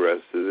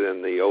interested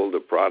in the older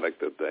product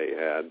that they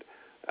had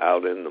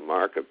out in the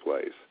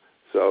marketplace.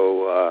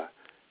 So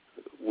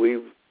we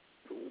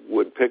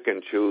would pick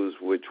and choose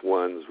which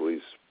ones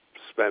we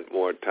spent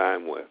more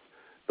time with.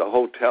 The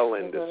hotel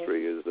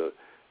industry is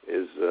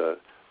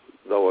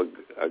though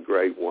a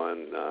great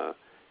one,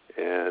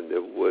 and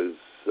it was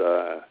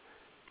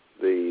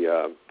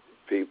the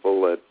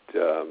people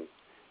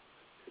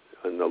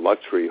in the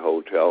luxury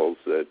hotels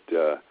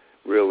that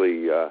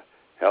really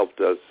helped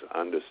us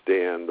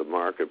understand the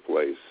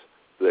marketplace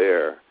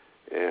there,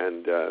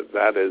 and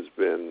that has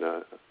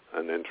been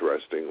an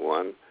interesting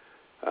one.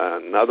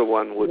 Another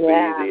one would be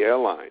the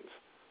airlines.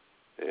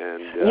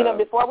 And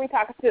before we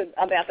talk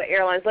about the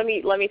airlines, let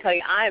me tell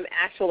you, I am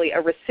actually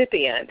a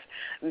recipient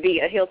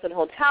via Hilton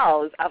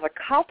Hotels of a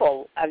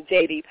couple of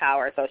J.D.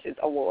 Power Associates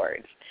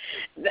Awards.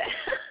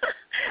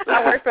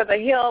 I work for the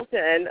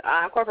Hilton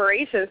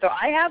Corporation, so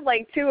I have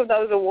like 2 of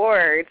those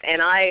awards,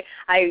 and I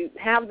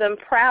have them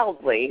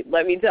proudly,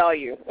 let me tell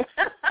you.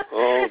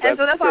 Oh, and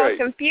so that's why I was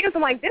great. confused.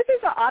 I'm like, this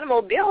is an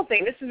automobile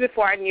thing. This is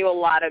before I knew a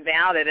lot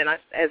about it, and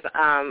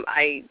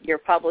your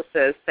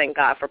publicist, thank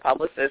God for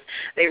publicists,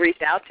 they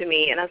reached out to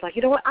me, and I was like,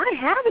 you know what, I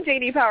have a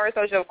J.D. Power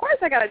Associate. Of course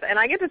I got it, and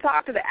I get to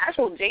talk to the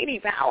actual J.D.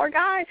 Power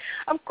guy.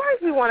 Of course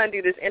we want to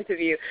do this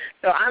interview.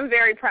 So I'm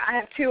very proud. I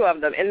have 2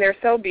 of them, and they're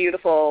so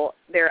beautiful.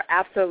 They're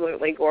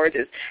absolutely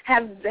gorgeous.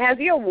 Has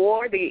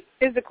the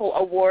physical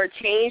award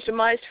changed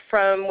much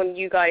from when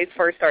you guys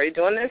first started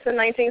doing this in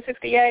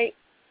 1968?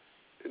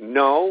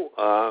 No,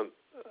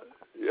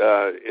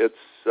 it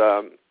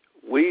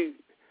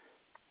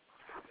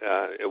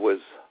was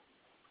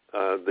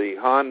the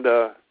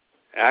Honda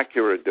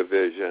Acura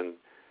division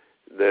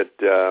that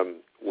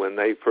when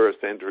they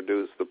first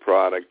introduced the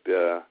product,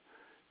 the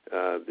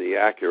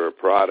Acura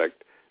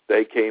product,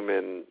 they came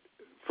in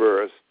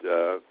first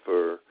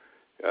for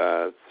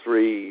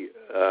 3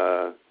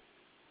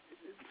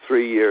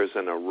 years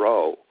in a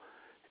row,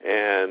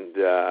 and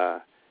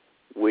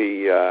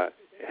we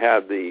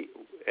had the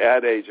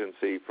ad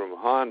agency from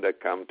Honda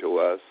come to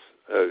us,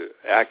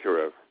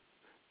 Acura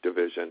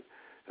division,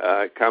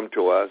 come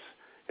to us,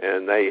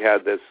 and they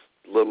had this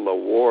little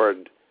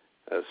award,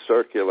 a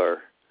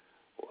circular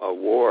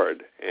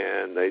award,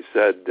 and they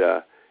said,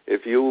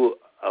 if you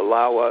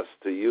allow us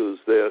to use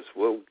this,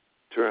 we'll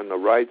turn the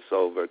rights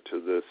over to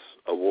this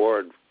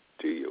award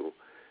to you.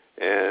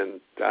 And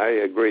I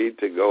agreed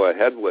to go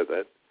ahead with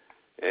it,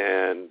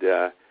 and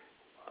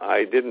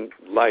I didn't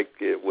like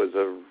it was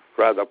a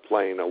rather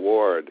plain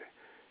award,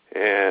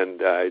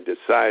 and I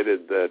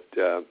decided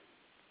that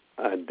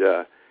I'd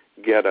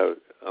get a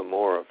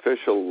more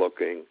official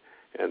looking,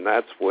 and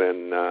that's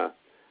when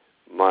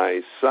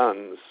my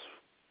son's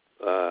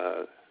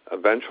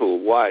eventual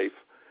wife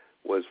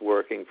was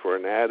working for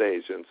an ad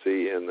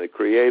agency in the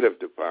creative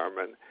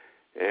department,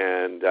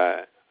 and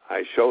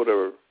I showed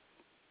her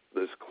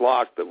this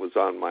clock that was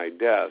on my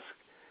desk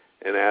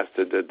and asked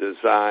her to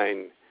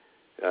design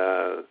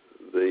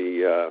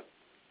the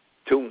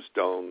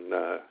tombstone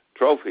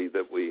trophy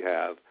that we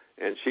have,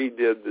 and she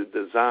did the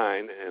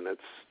design, and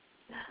it's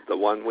the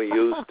one we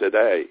use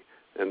today,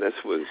 and this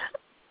was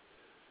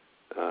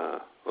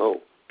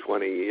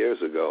 20 years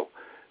ago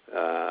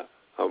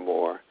or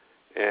more,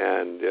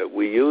 and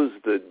we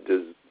used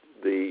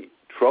the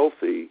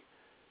trophy,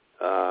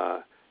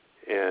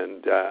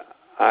 and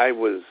I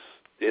was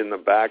in the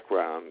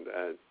background.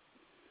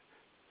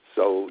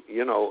 So,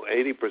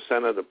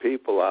 80% of the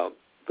people out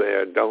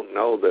there don't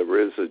know there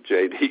is a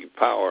J.D.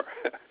 Power,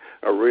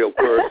 a real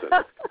person.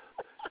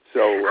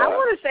 So I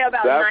want to say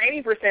about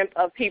 90%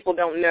 of people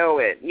don't know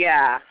it,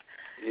 yeah.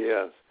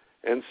 Yes.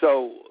 And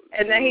so...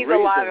 And then he's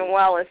alive and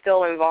well and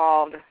still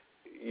involved.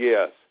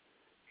 Yes.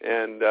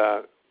 And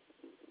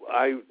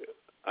I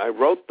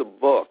wrote the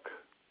book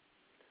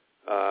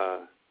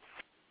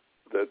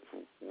that's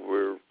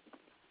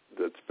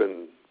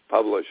been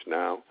published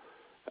now.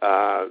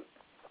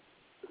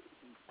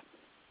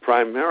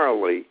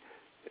 Primarily,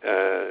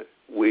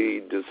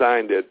 we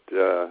designed it.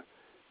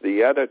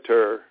 The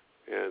editor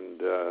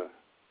and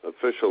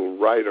official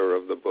writer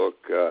of the book,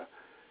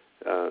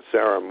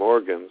 Sarah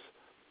Morgans,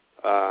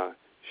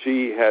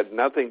 she had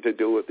nothing to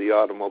do with the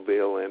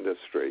automobile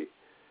industry,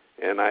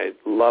 and I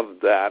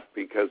loved that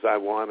because I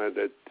wanted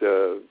it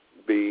to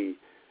be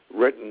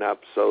written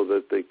up so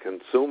that the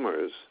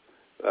consumers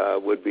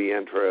would be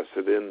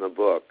interested in the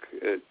book,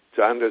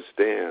 to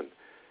understand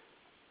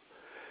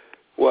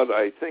what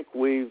I think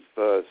we've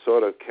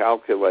sort of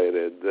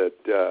calculated,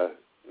 that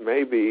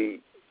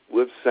maybe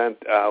we've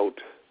sent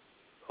out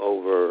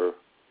over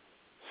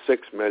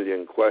 6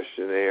 million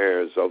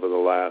questionnaires over the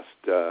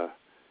last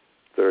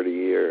 30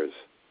 years,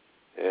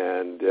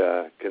 and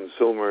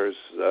consumers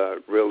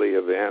really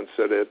have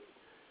answered it,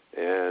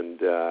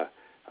 and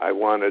I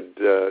wanted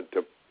to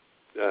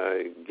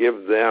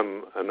give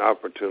them an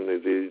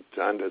opportunity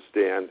to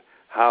understand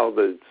how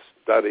the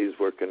studies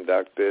were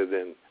conducted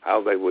and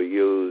how they were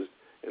used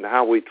and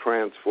how we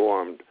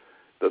transformed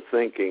the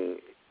thinking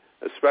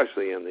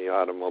especially in the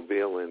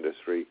automobile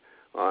industry,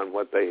 on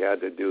what they had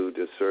to do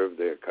to serve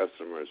their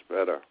customers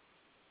better.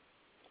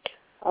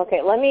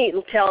 Okay, let me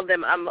tell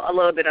them a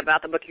little bit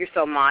about the book. You're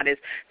so modest.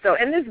 So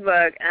in this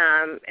book,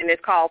 and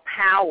it's called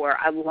Power,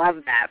 I love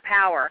that,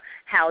 Power,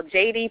 how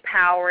J.D.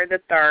 Power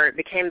III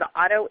became the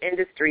auto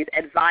industry's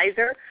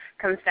advisor,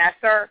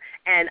 confessor,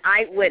 and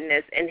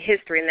eyewitness in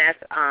history. And that's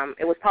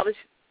it was published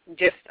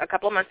just a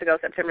couple of months ago,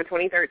 September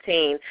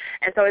 2013.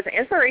 And so it's an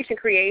inspiration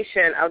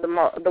creation of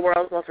the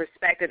world's most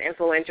respected,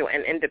 influential,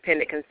 and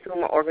independent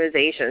consumer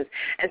organizations.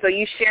 And so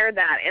you share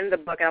that in the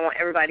book, and I want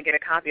everybody to get a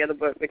copy of the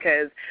book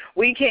because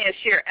we can't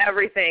share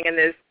everything in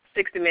this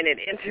 60-minute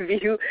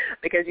interview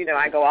because, you know,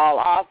 I go all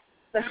off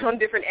on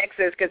different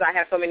X's because I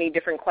have so many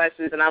different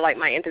questions, and I like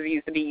my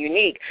interviews to be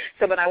unique.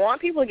 So, but I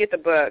want people to get the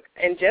book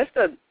and just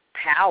the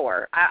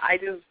power. I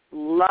just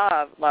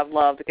love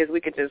because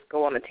we could just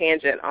go on a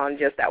tangent on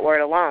just that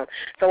word alone.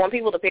 So I want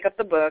people to pick up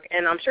the book,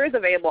 and I'm sure it's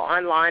available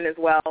online as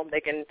well.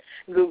 They can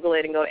Google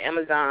it and go to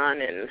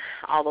Amazon and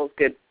all those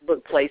good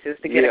book places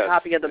to get a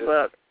copy of the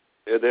book.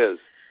 It is.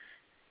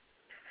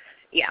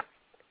 Yeah.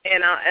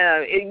 And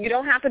you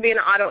don't have to be in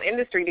the auto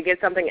industry to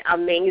get something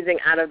amazing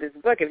out of this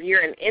book. If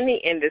you're in any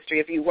industry,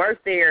 if you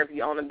work there, if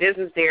you own a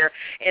business there,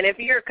 and if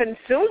you're a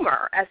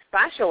consumer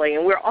especially,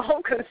 and we're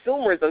all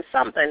consumers of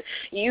something,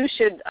 you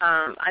should,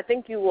 I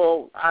think you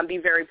will be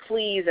very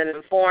pleased and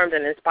informed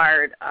and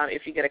inspired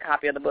if you get a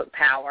copy of the book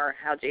Power,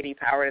 how J.D.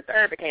 Power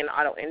III became the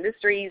auto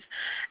industry's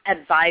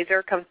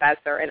advisor,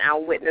 confessor, and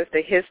eyewitness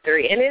to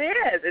history. And it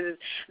is.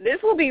 This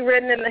will be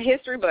written in the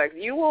history books.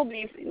 You will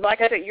be, like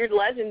I said, you're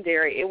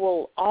legendary. It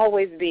will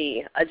always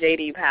be a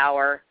J.D.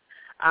 Power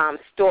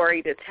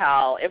story to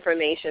tell,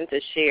 information to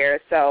share.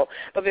 So,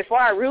 but before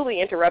I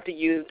really interrupted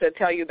you to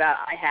tell you about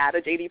I had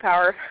a J.D.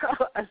 Power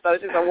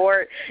Associates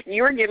Award,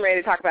 you were getting ready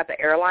to talk about the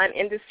airline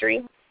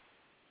industry.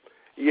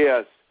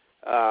 Yes.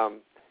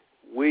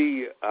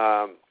 We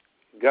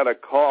got a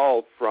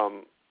call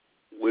from,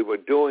 we were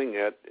doing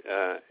it,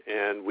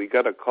 and we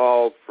got a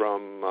call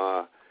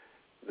from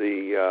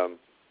the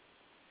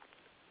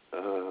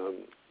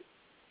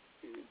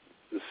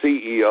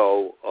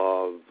CEO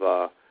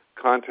of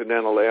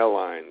Continental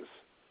Airlines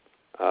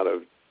out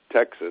of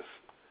Texas,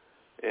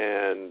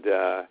 and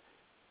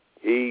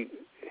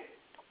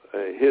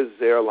his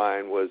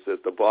airline was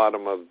at the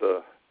bottom of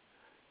the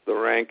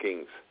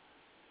rankings,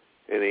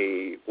 and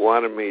he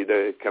wanted me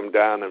to come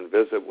down and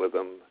visit with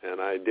him,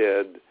 and I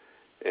did.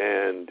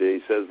 And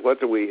he says, "What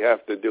do we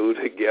have to do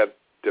to get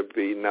to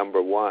be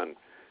number one?"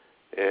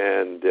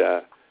 And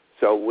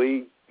so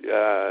we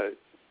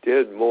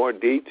did more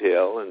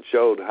detail and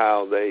showed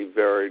how they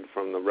varied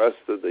from the rest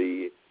of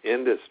the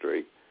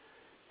industry.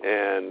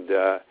 And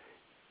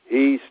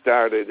he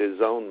started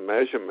his own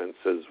measurements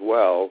as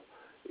well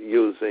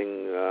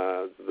using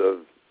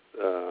the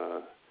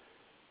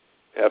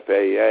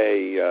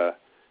FAA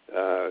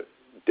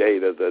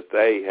data that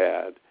they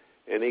had.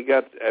 And he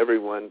got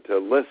everyone to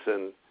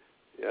listen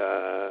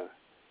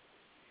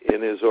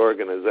in his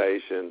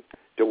organization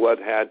to what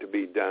had to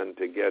be done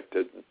to get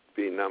to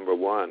be number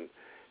one.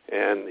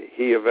 And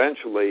he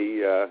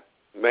eventually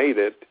made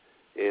it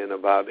in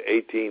about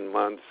 18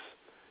 months.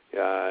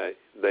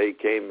 They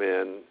came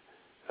in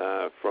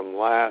from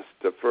last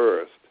to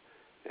first,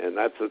 and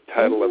that's the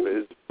title of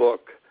his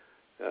book,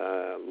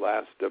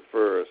 Last to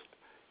First.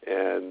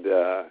 And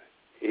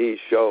he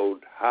showed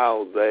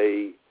how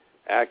they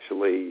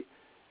actually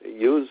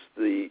used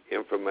the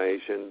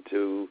information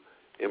to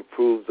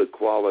improve the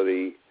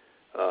quality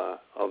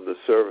of the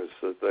service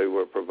that they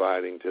were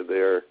providing to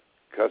their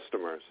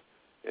customers.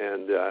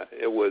 And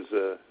it was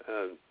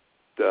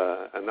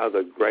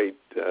another great,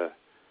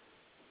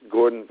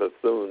 Gordon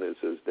Bethune is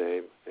his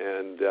name,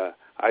 and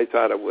I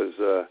thought it was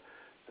a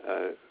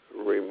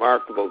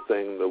remarkable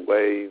thing the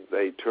way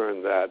they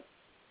turned that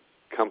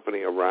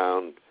company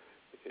around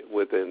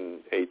within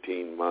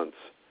 18 months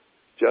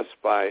just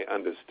by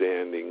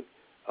understanding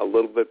a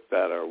little bit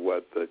better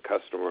what the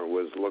customer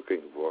was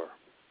looking for.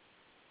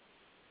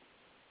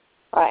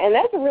 And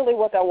that's really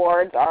what the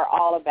awards are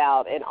all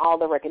about, and all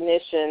the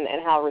recognition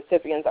and how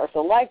recipients are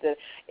selected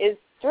is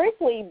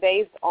strictly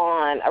based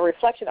on a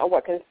reflection of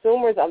what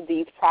consumers of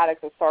these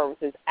products and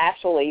services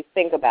actually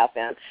think about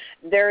them.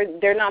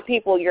 They're not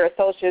people, your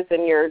associates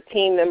and your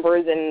team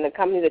members and the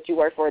company that you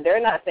work for. They're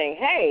not saying,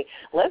 hey,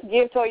 let's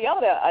give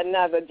Toyota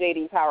another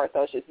J.D. Power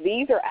Associates.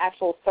 These are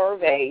actual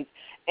surveys,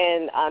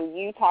 and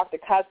you talk to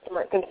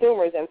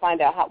consumers and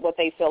find out what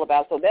they feel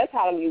about. So that's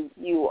how you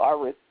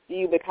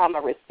become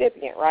a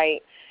recipient,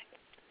 right?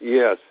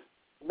 Yes.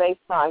 Based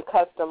on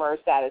customer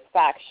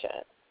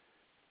satisfaction.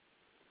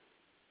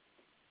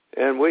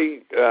 And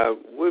we've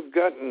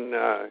gotten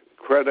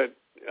credit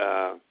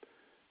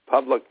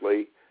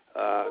publicly.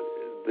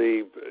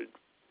 The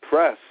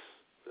press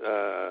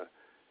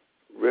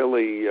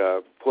really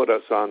put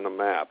us on the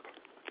map.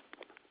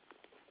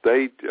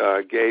 They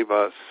gave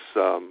us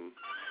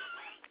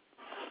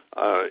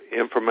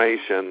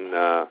information.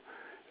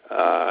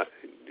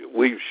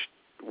 We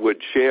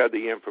would share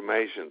the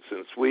information.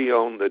 Since we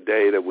own the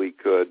data, we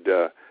could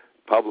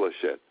publish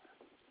it.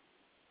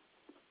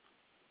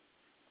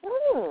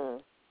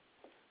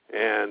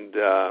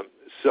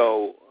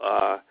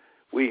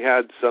 we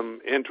had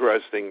some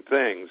interesting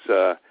things.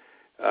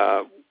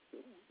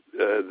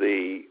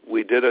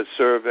 We did a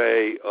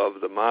survey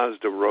of the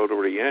Mazda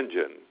rotary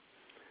engine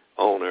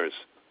owners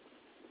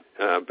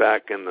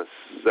back in the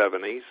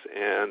 70s,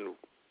 and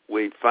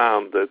we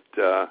found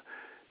that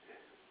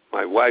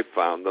my wife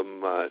found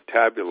them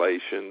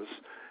tabulations,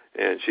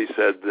 and she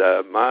said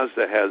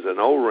Mazda has an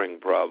O-ring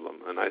problem.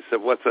 And I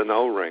said, what's an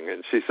O-ring?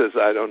 And she says,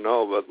 I don't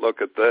know, but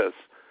look at this.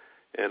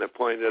 And it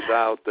pointed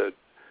out that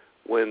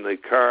when the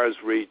cars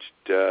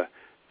reached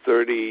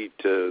 30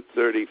 to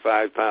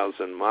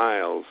 35,000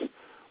 miles,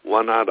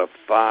 1 out of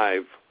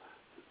 5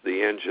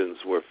 the engines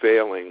were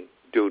failing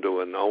due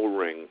to an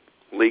O-ring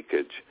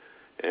leakage.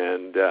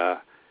 And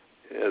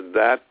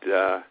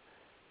that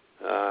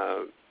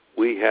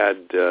we had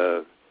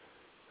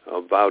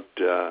about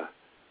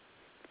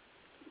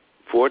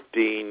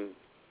 14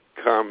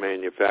 car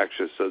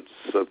manufacturers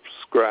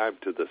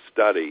subscribed to the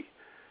study,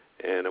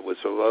 and it was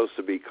supposed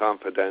to be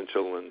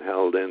confidential and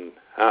held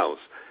in-house.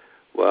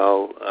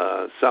 Well,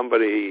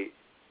 somebody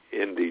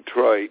in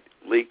Detroit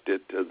leaked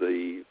it to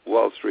the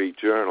Wall Street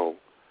Journal,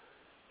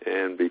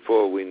 and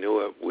before we knew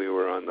it, we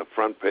were on the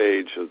front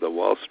page of the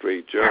Wall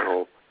Street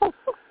Journal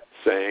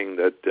saying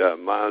that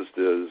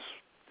Mazda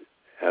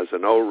has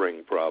an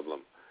O-ring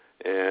problem.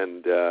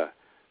 And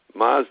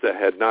Mazda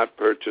had not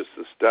purchased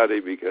the study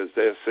because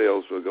their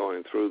sales were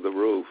going through the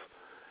roof.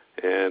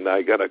 And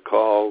I got a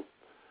call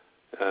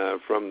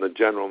from the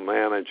general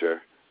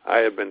manager. I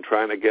had been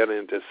trying to get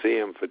in to see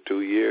him for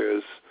 2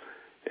 years,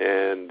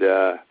 and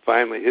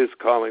finally he's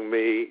calling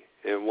me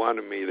and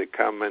wanted me to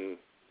come and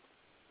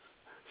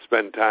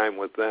spend time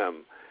with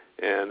them.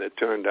 And it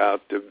turned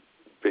out to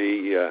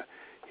be,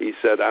 he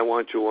said, I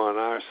want you on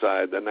our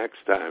side the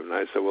next time. And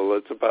I said, well,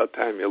 it's about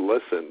time you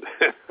listened.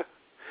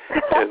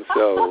 And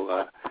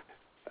so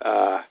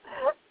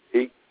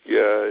he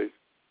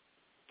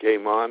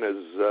came on as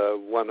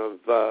one of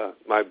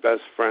my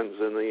best friends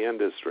in the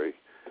industry.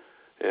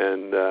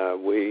 And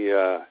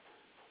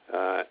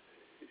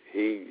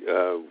he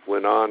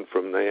went on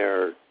from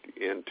there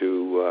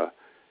into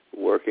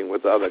working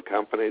with other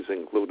companies,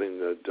 including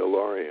the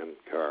DeLorean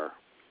car.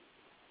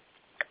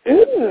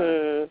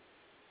 And,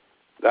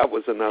 that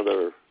was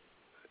another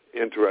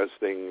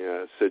interesting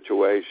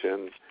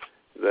situation,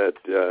 that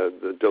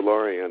the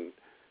DeLorean,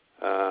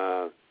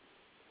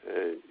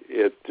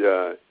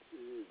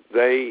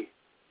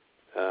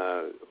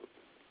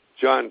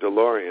 John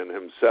DeLorean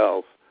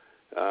himself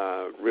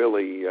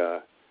really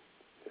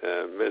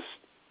missed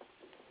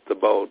the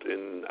boat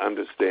in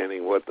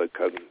understanding what the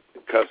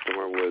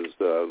customer was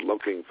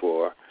looking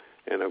for.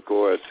 And, of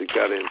course, he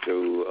got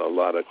into a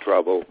lot of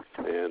trouble,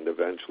 and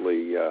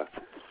eventually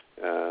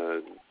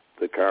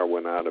the car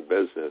went out of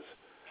business.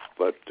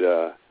 But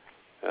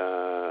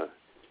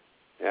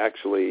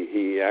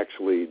he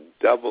actually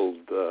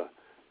doubled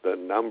the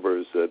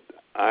numbers that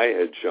I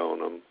had shown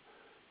him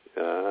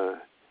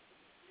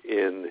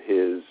in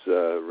his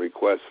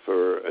request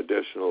for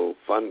additional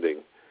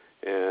funding,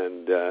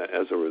 and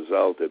as a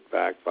result, it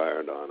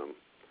backfired on him.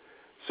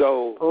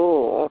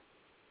 So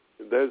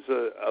there's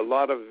a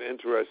lot of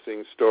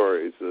interesting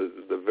stories,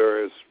 the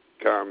various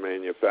car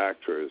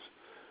manufacturers.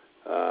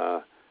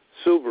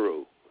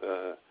 Subaru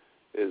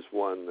is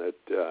one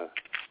that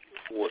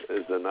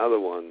is another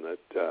one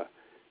that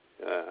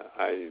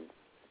I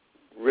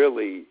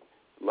really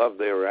love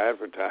their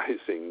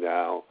advertising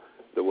now,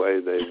 the way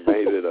they've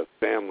made it a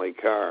family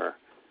car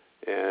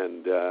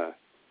and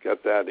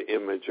got that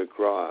image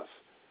across.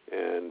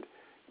 And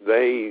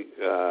they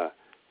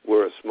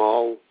were a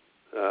small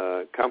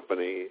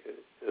company,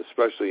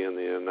 especially in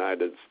the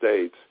United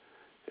States,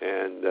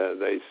 and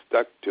they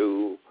stuck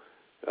to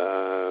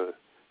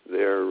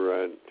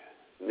their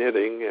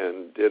knitting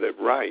and did it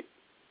right.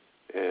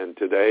 And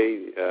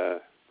today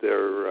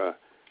they're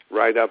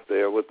right up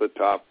there with the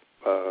top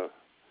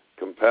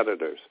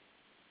competitors.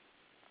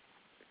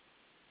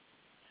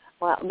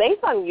 Well,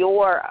 based on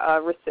your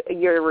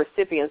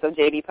recipients of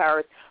J.D.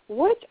 Powers,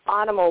 which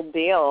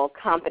automobile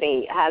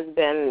company has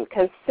been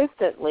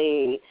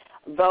consistently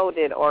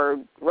voted or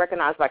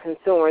recognized by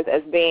consumers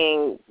as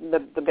being the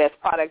best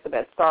product, the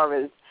best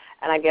service,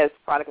 and I guess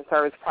product and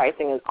service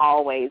pricing is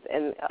always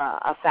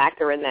a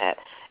factor in that?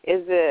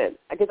 Is it,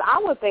 because I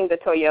would think the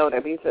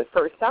Toyota, because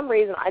for some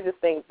reason I just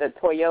think that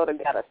Toyota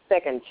got a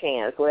second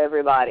chance with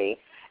everybody,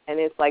 and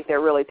it's like they're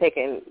really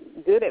taking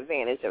good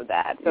advantage of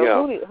that. So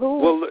yeah. who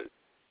Well,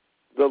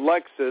 the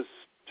Lexus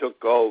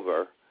took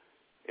over,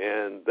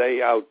 and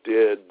they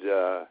outdid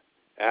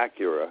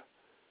Acura,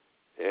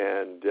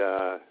 and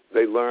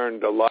they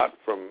learned a lot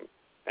from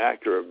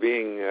Acura.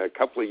 Being a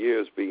couple of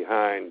years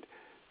behind,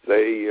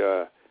 they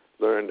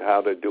learned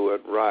how to do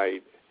it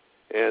right,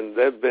 and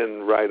they've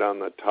been right on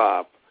the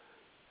top.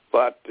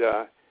 But,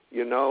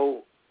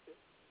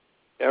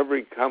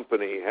 every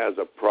company has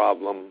a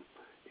problem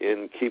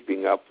in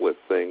keeping up with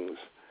things,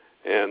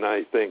 and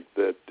I think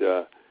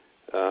that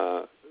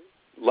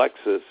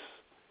Lexus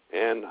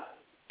and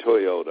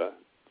Toyota,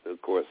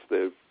 of course,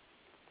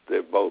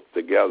 they're both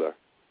together.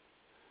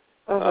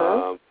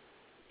 Uh-huh.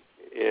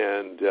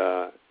 And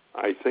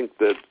I think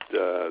that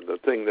the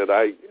thing that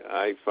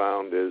I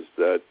found is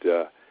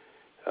that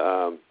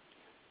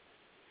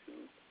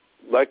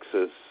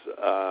Lexus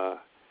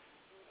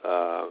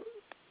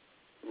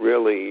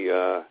really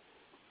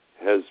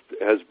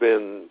has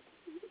been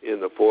in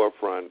the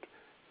forefront,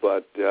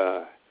 but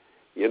I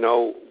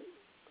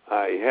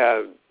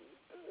had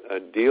a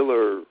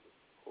dealer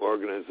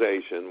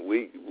organization.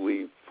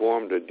 We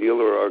formed a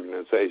dealer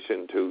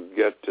organization to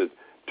get to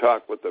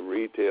talk with the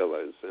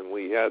retailers, and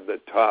we had the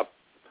top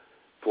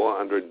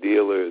 400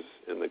 dealers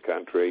in the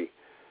country.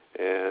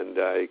 And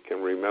I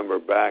can remember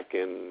back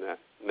in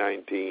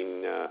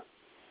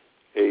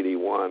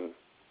 1981,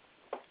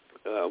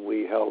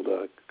 we held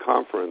a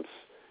conference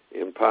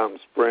in Palm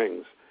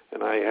Springs,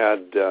 and I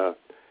had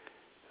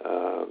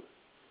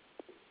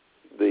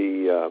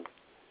the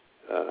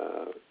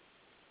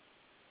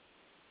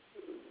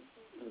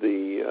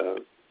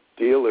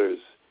dealers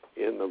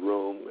in the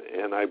room,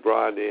 and I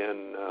brought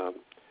in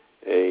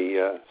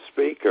a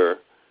speaker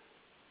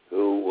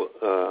who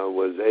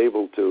was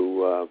able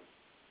to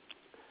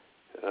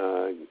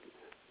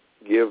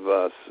give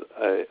us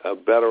a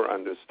better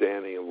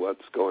understanding of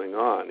what's going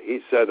on.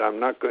 He said, I'm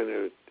not going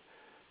to,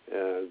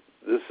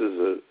 this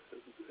is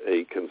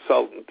a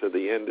consultant to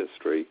the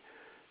industry,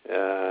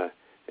 and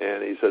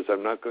he says,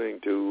 I'm not going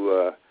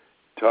to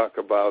talk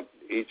about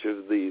each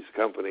of these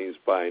companies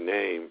by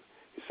name.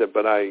 He said,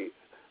 but I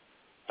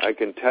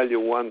can tell you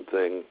one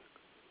thing.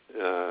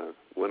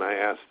 When I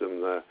asked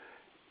him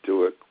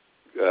to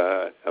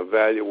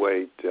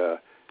evaluate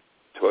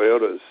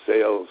Toyota's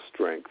sales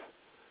strength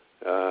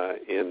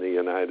in the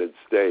United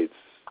States,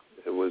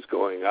 it was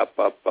going up,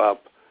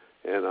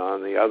 and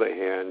on the other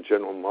hand,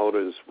 General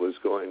Motors was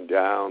going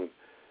down,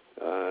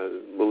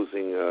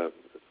 losing a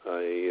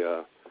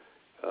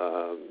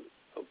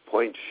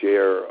point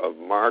share of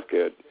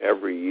market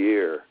every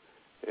year,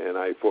 and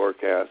I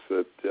forecast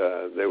that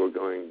they were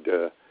going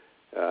to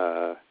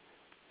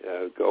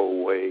go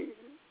way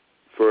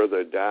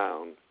further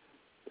down,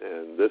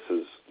 and this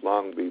is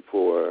long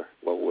before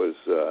what was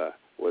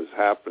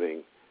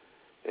happening,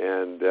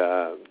 and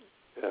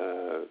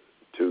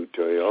to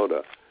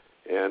Toyota.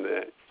 And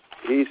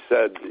he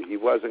said he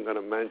wasn't going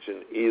to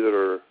mention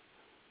either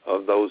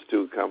of those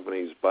two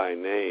companies by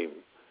name,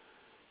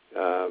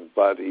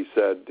 but he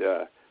said,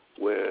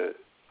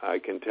 I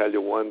can tell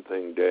you one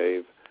thing,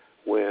 Dave,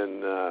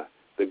 when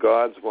the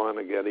gods want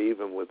to get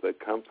even with a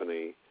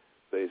company,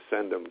 they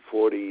send them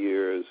 40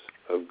 years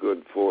of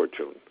good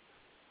fortune.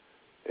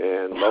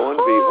 And lo and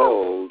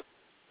behold,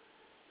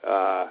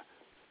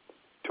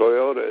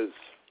 Toyota's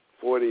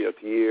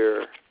 40th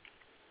year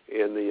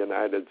in the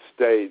United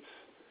States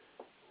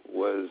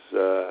was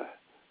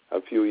a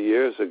few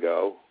years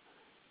ago,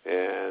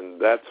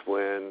 and that's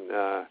when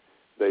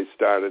they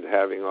started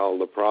having all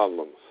the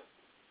problems.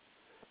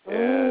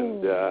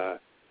 And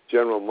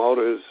General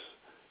Motors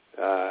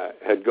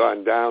had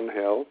gone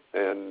downhill,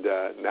 and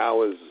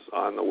now is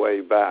on the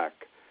way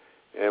back.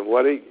 And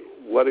what he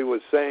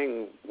was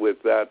saying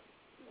with that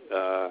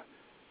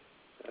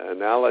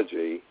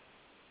analogy,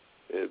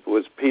 it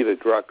was Peter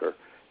Drucker.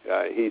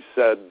 He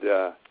said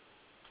that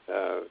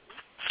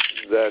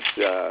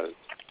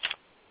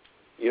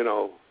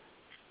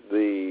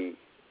the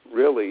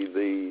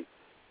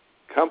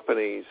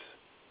companies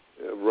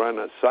run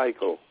a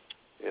cycle,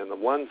 and the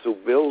ones who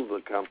build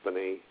the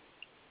company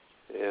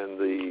and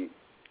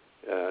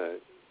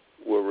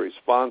were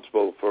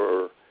responsible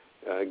for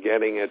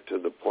getting it to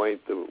the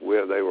point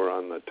where they were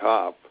on the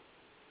top,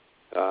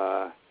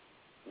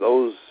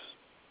 those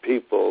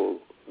people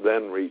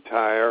then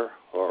retire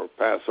or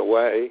pass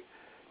away,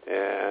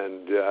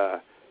 and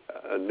a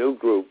new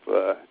group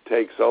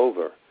takes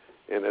over.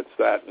 And it's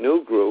that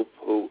new group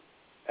who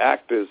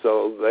act as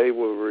though they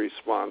were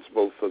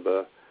responsible for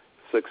the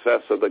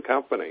success of the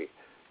company.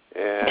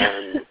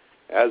 And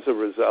as a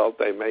result,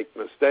 they make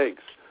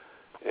mistakes.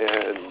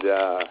 And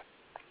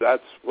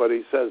that's what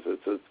he says.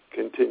 It's a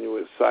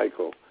continuous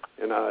cycle.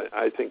 And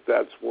I think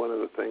that's one of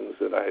the things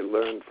that I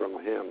learned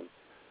from him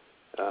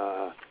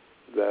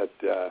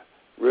that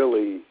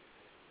really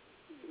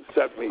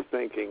set me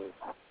thinking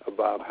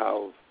about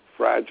how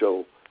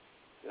fragile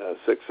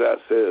success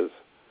is.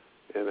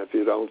 And if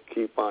you don't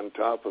keep on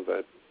top of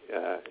it,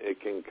 it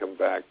can come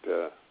back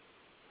to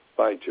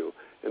bite you.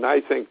 And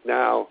I think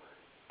now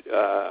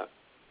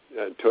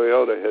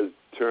Toyota has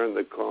turned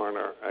the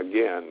corner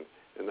again,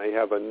 and they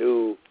have a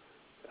new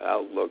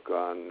outlook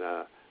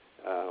on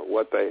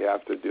what they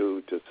have to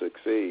do to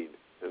succeed.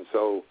 And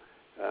so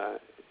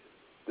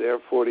their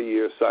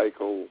 40-year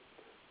cycle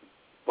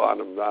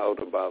bottomed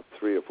out about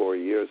 3 or 4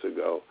 years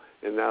ago,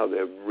 and now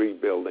they're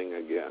rebuilding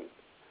again.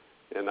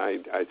 And I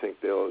think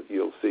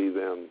you'll see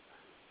them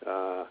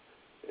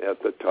at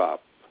the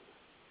top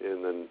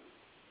in the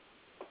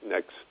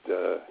next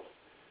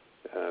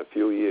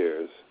few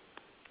years.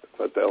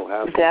 But they'll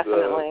have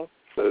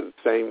the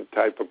same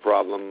type of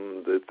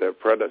problem that their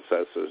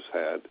predecessors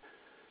had.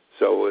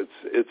 So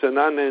it's an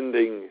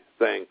unending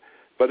thing.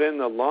 But in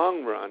the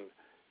long run,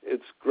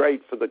 it's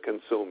great for the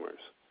consumers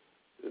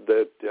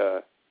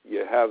that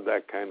you have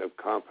that kind of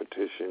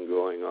competition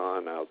going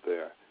on out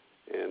there,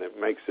 and it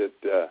makes it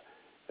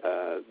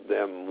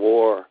them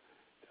more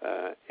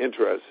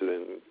interested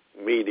in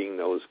meeting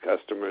those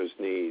customers'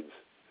 needs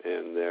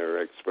and their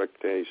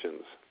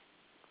expectations.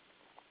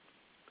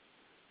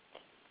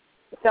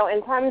 So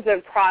in terms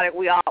of product,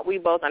 we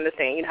both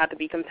understand you have to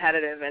be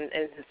competitive in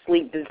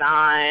sleep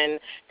design,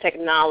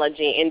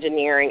 technology,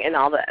 engineering, and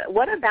all that.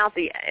 What about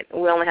we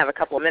only have a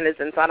couple of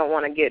minutes, and so I don't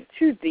want to get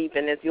too deep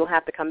in this. You'll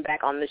have to come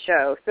back on the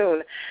show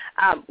soon.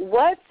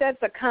 What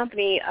sets a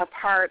company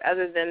apart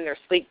other than their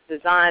sleep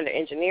design, their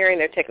engineering,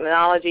 their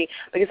technology?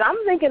 Because I'm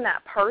thinking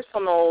that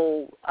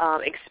personal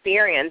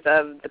experience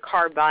of the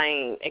car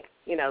buying,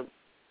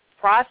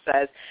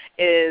 process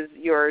is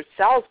your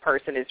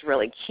salesperson is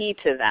really key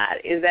to that.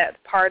 Is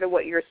that part of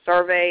what your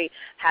survey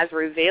has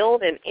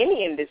revealed in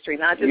any industry,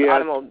 not just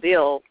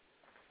automobile?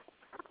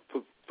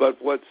 But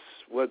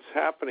what's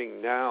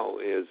happening now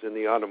is in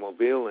the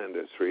automobile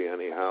industry,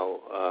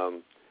 anyhow,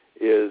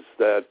 is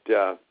that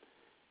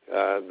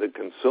the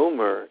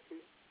consumer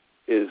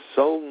is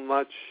so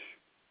much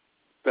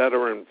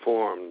better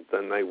informed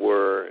than they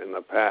were in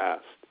the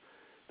past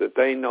that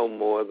they know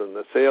more than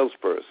the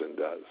salesperson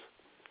does.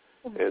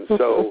 And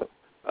so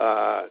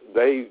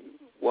they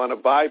want to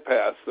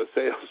bypass the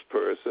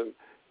salesperson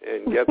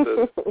and get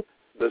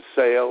the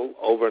sale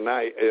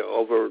overnight,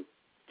 over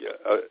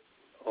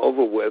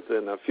with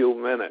in a few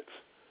minutes.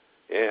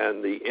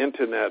 And the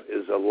Internet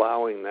is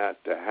allowing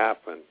that to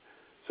happen.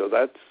 So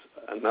that's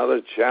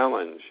another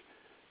challenge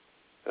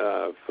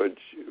for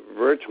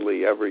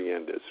virtually every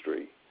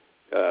industry,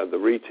 the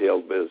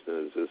retail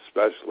business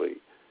especially.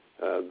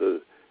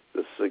 The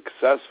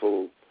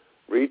successful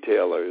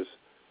retailers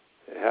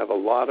have a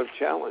lot of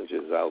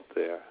challenges out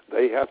there.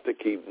 They have to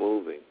keep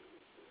moving.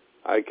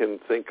 I can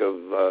think of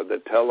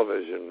the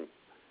television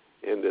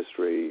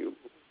industry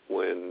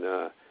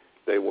when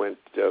they went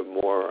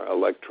more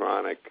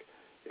electronic,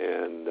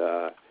 and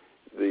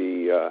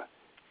the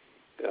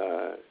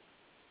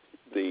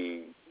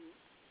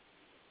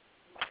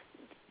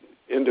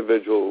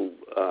individual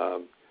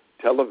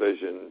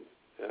television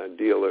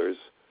dealers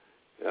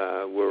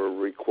were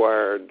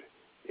required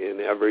in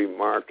every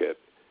market,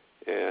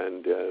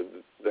 and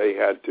they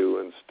had to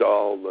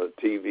install the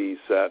TV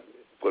set,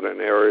 put an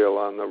aerial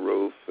on the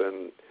roof,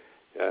 and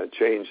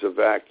change the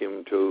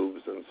vacuum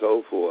tubes and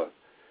so forth.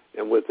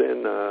 And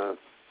within a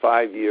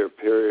 5-year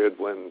period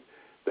when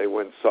they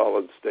went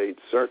solid-state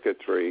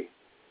circuitry,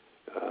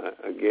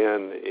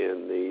 again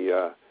in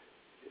the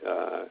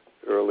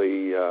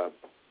early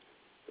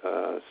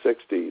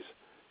 60s,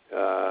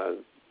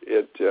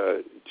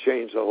 it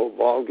changed the whole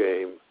ball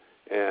game,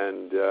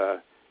 and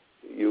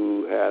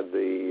you had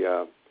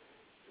the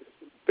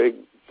big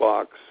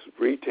box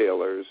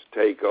retailers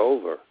take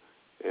over,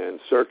 and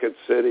Circuit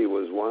City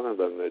was one of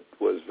them that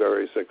was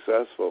very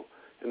successful,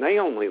 and they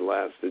only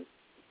lasted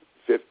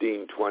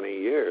 15, 20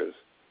 years,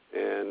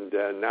 and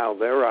now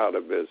they're out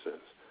of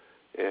business,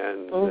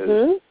 and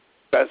there's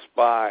Best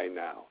Buy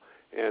now,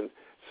 and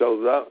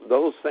so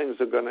those things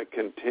are going to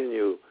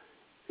continue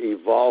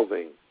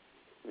evolving.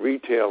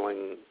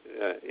 Retailing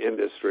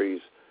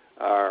industries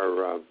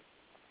are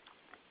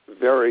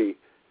very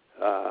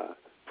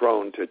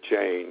prone to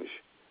change,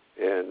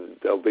 and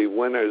there'll be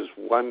winners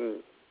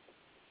one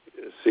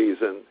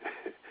season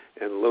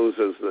and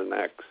losers the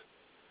next.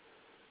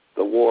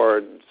 The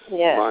Wards,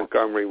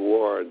 Montgomery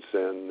Wards,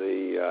 and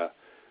the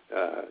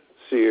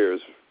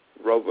Sears,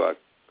 Roebuck,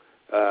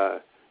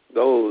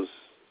 those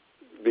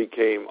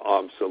became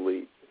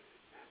obsolete,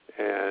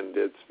 and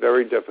it's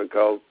very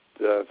difficult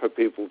for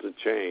people to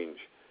change.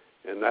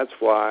 And that's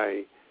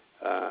why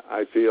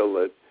I feel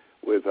that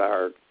with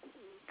our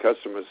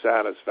customer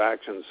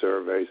satisfaction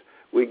surveys,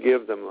 we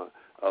give them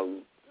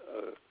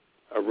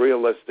a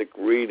realistic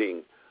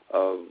reading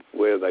of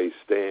where they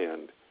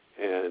stand.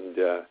 And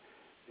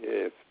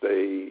if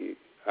they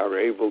are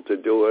able to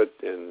do it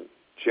and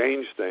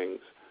change things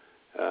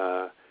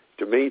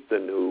to meet the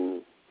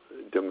new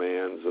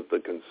demands of the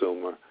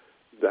consumer,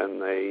 then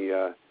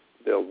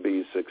they'll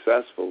be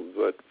successful.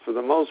 But for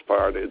the most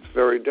part, it's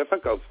very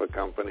difficult for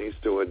companies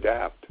to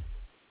adapt.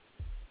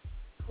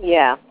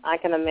 Yeah, I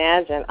can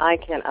imagine.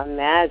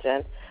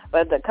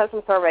 But the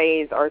customer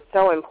surveys are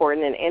so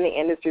important in any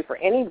industry, for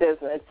any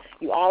business.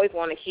 You always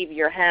want to keep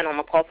your hand on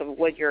the pulse of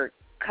what your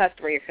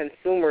customer, your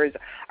consumers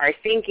are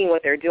thinking,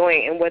 what they're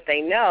doing, and what they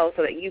know,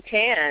 so that you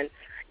can,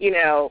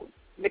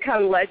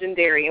 become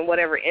legendary in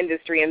whatever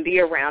industry and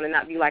be around and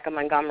not be like a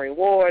Montgomery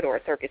Ward or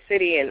a Circuit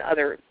City and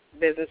other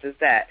businesses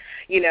that,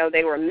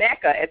 they were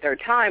mecca at their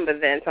time,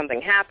 but then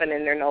something happened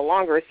and they're no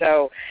longer.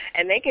 So,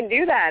 and they can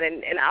do that.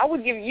 And I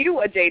would give you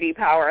a J.D.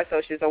 Power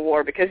Associates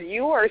Award because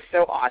you are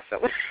so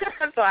awesome.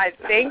 So I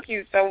thank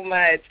you so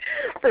much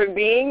for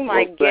being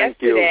my guest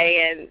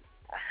today. And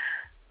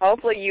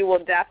hopefully you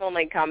will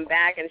definitely come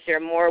back and share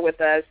more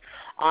with us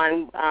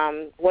on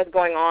what's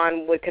going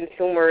on with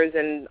consumers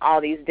and all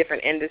these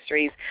different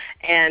industries,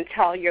 and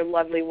tell your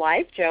lovely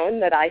wife, Joan,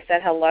 that I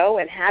said hello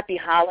and happy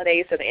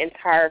holidays to the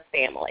entire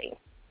family.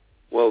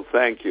 Well,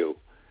 thank you.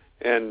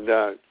 And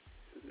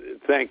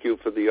thank you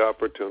for the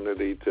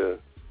opportunity to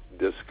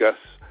discuss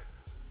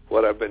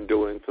what I've been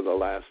doing for the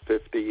last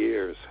 50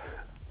 years.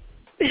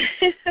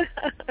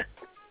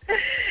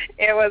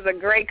 It was a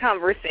great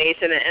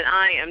conversation, and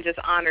I am just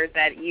honored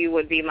that you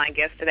would be my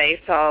guest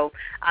today. So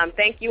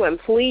thank you, and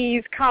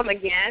please come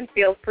again.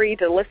 Feel free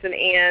to listen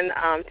in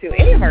to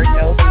any of our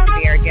shows and to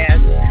be our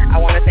guest. I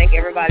want to thank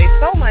everybody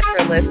so much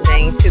for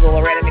listening to the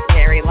Loretta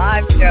McNary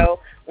Live Show.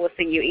 We'll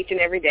see you each and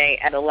every day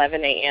at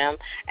 11 a.m.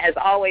 As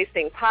always,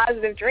 think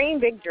positive, dream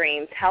big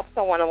dreams, help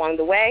someone along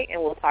the way,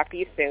 and we'll talk to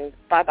you soon.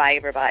 Bye-bye,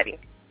 everybody.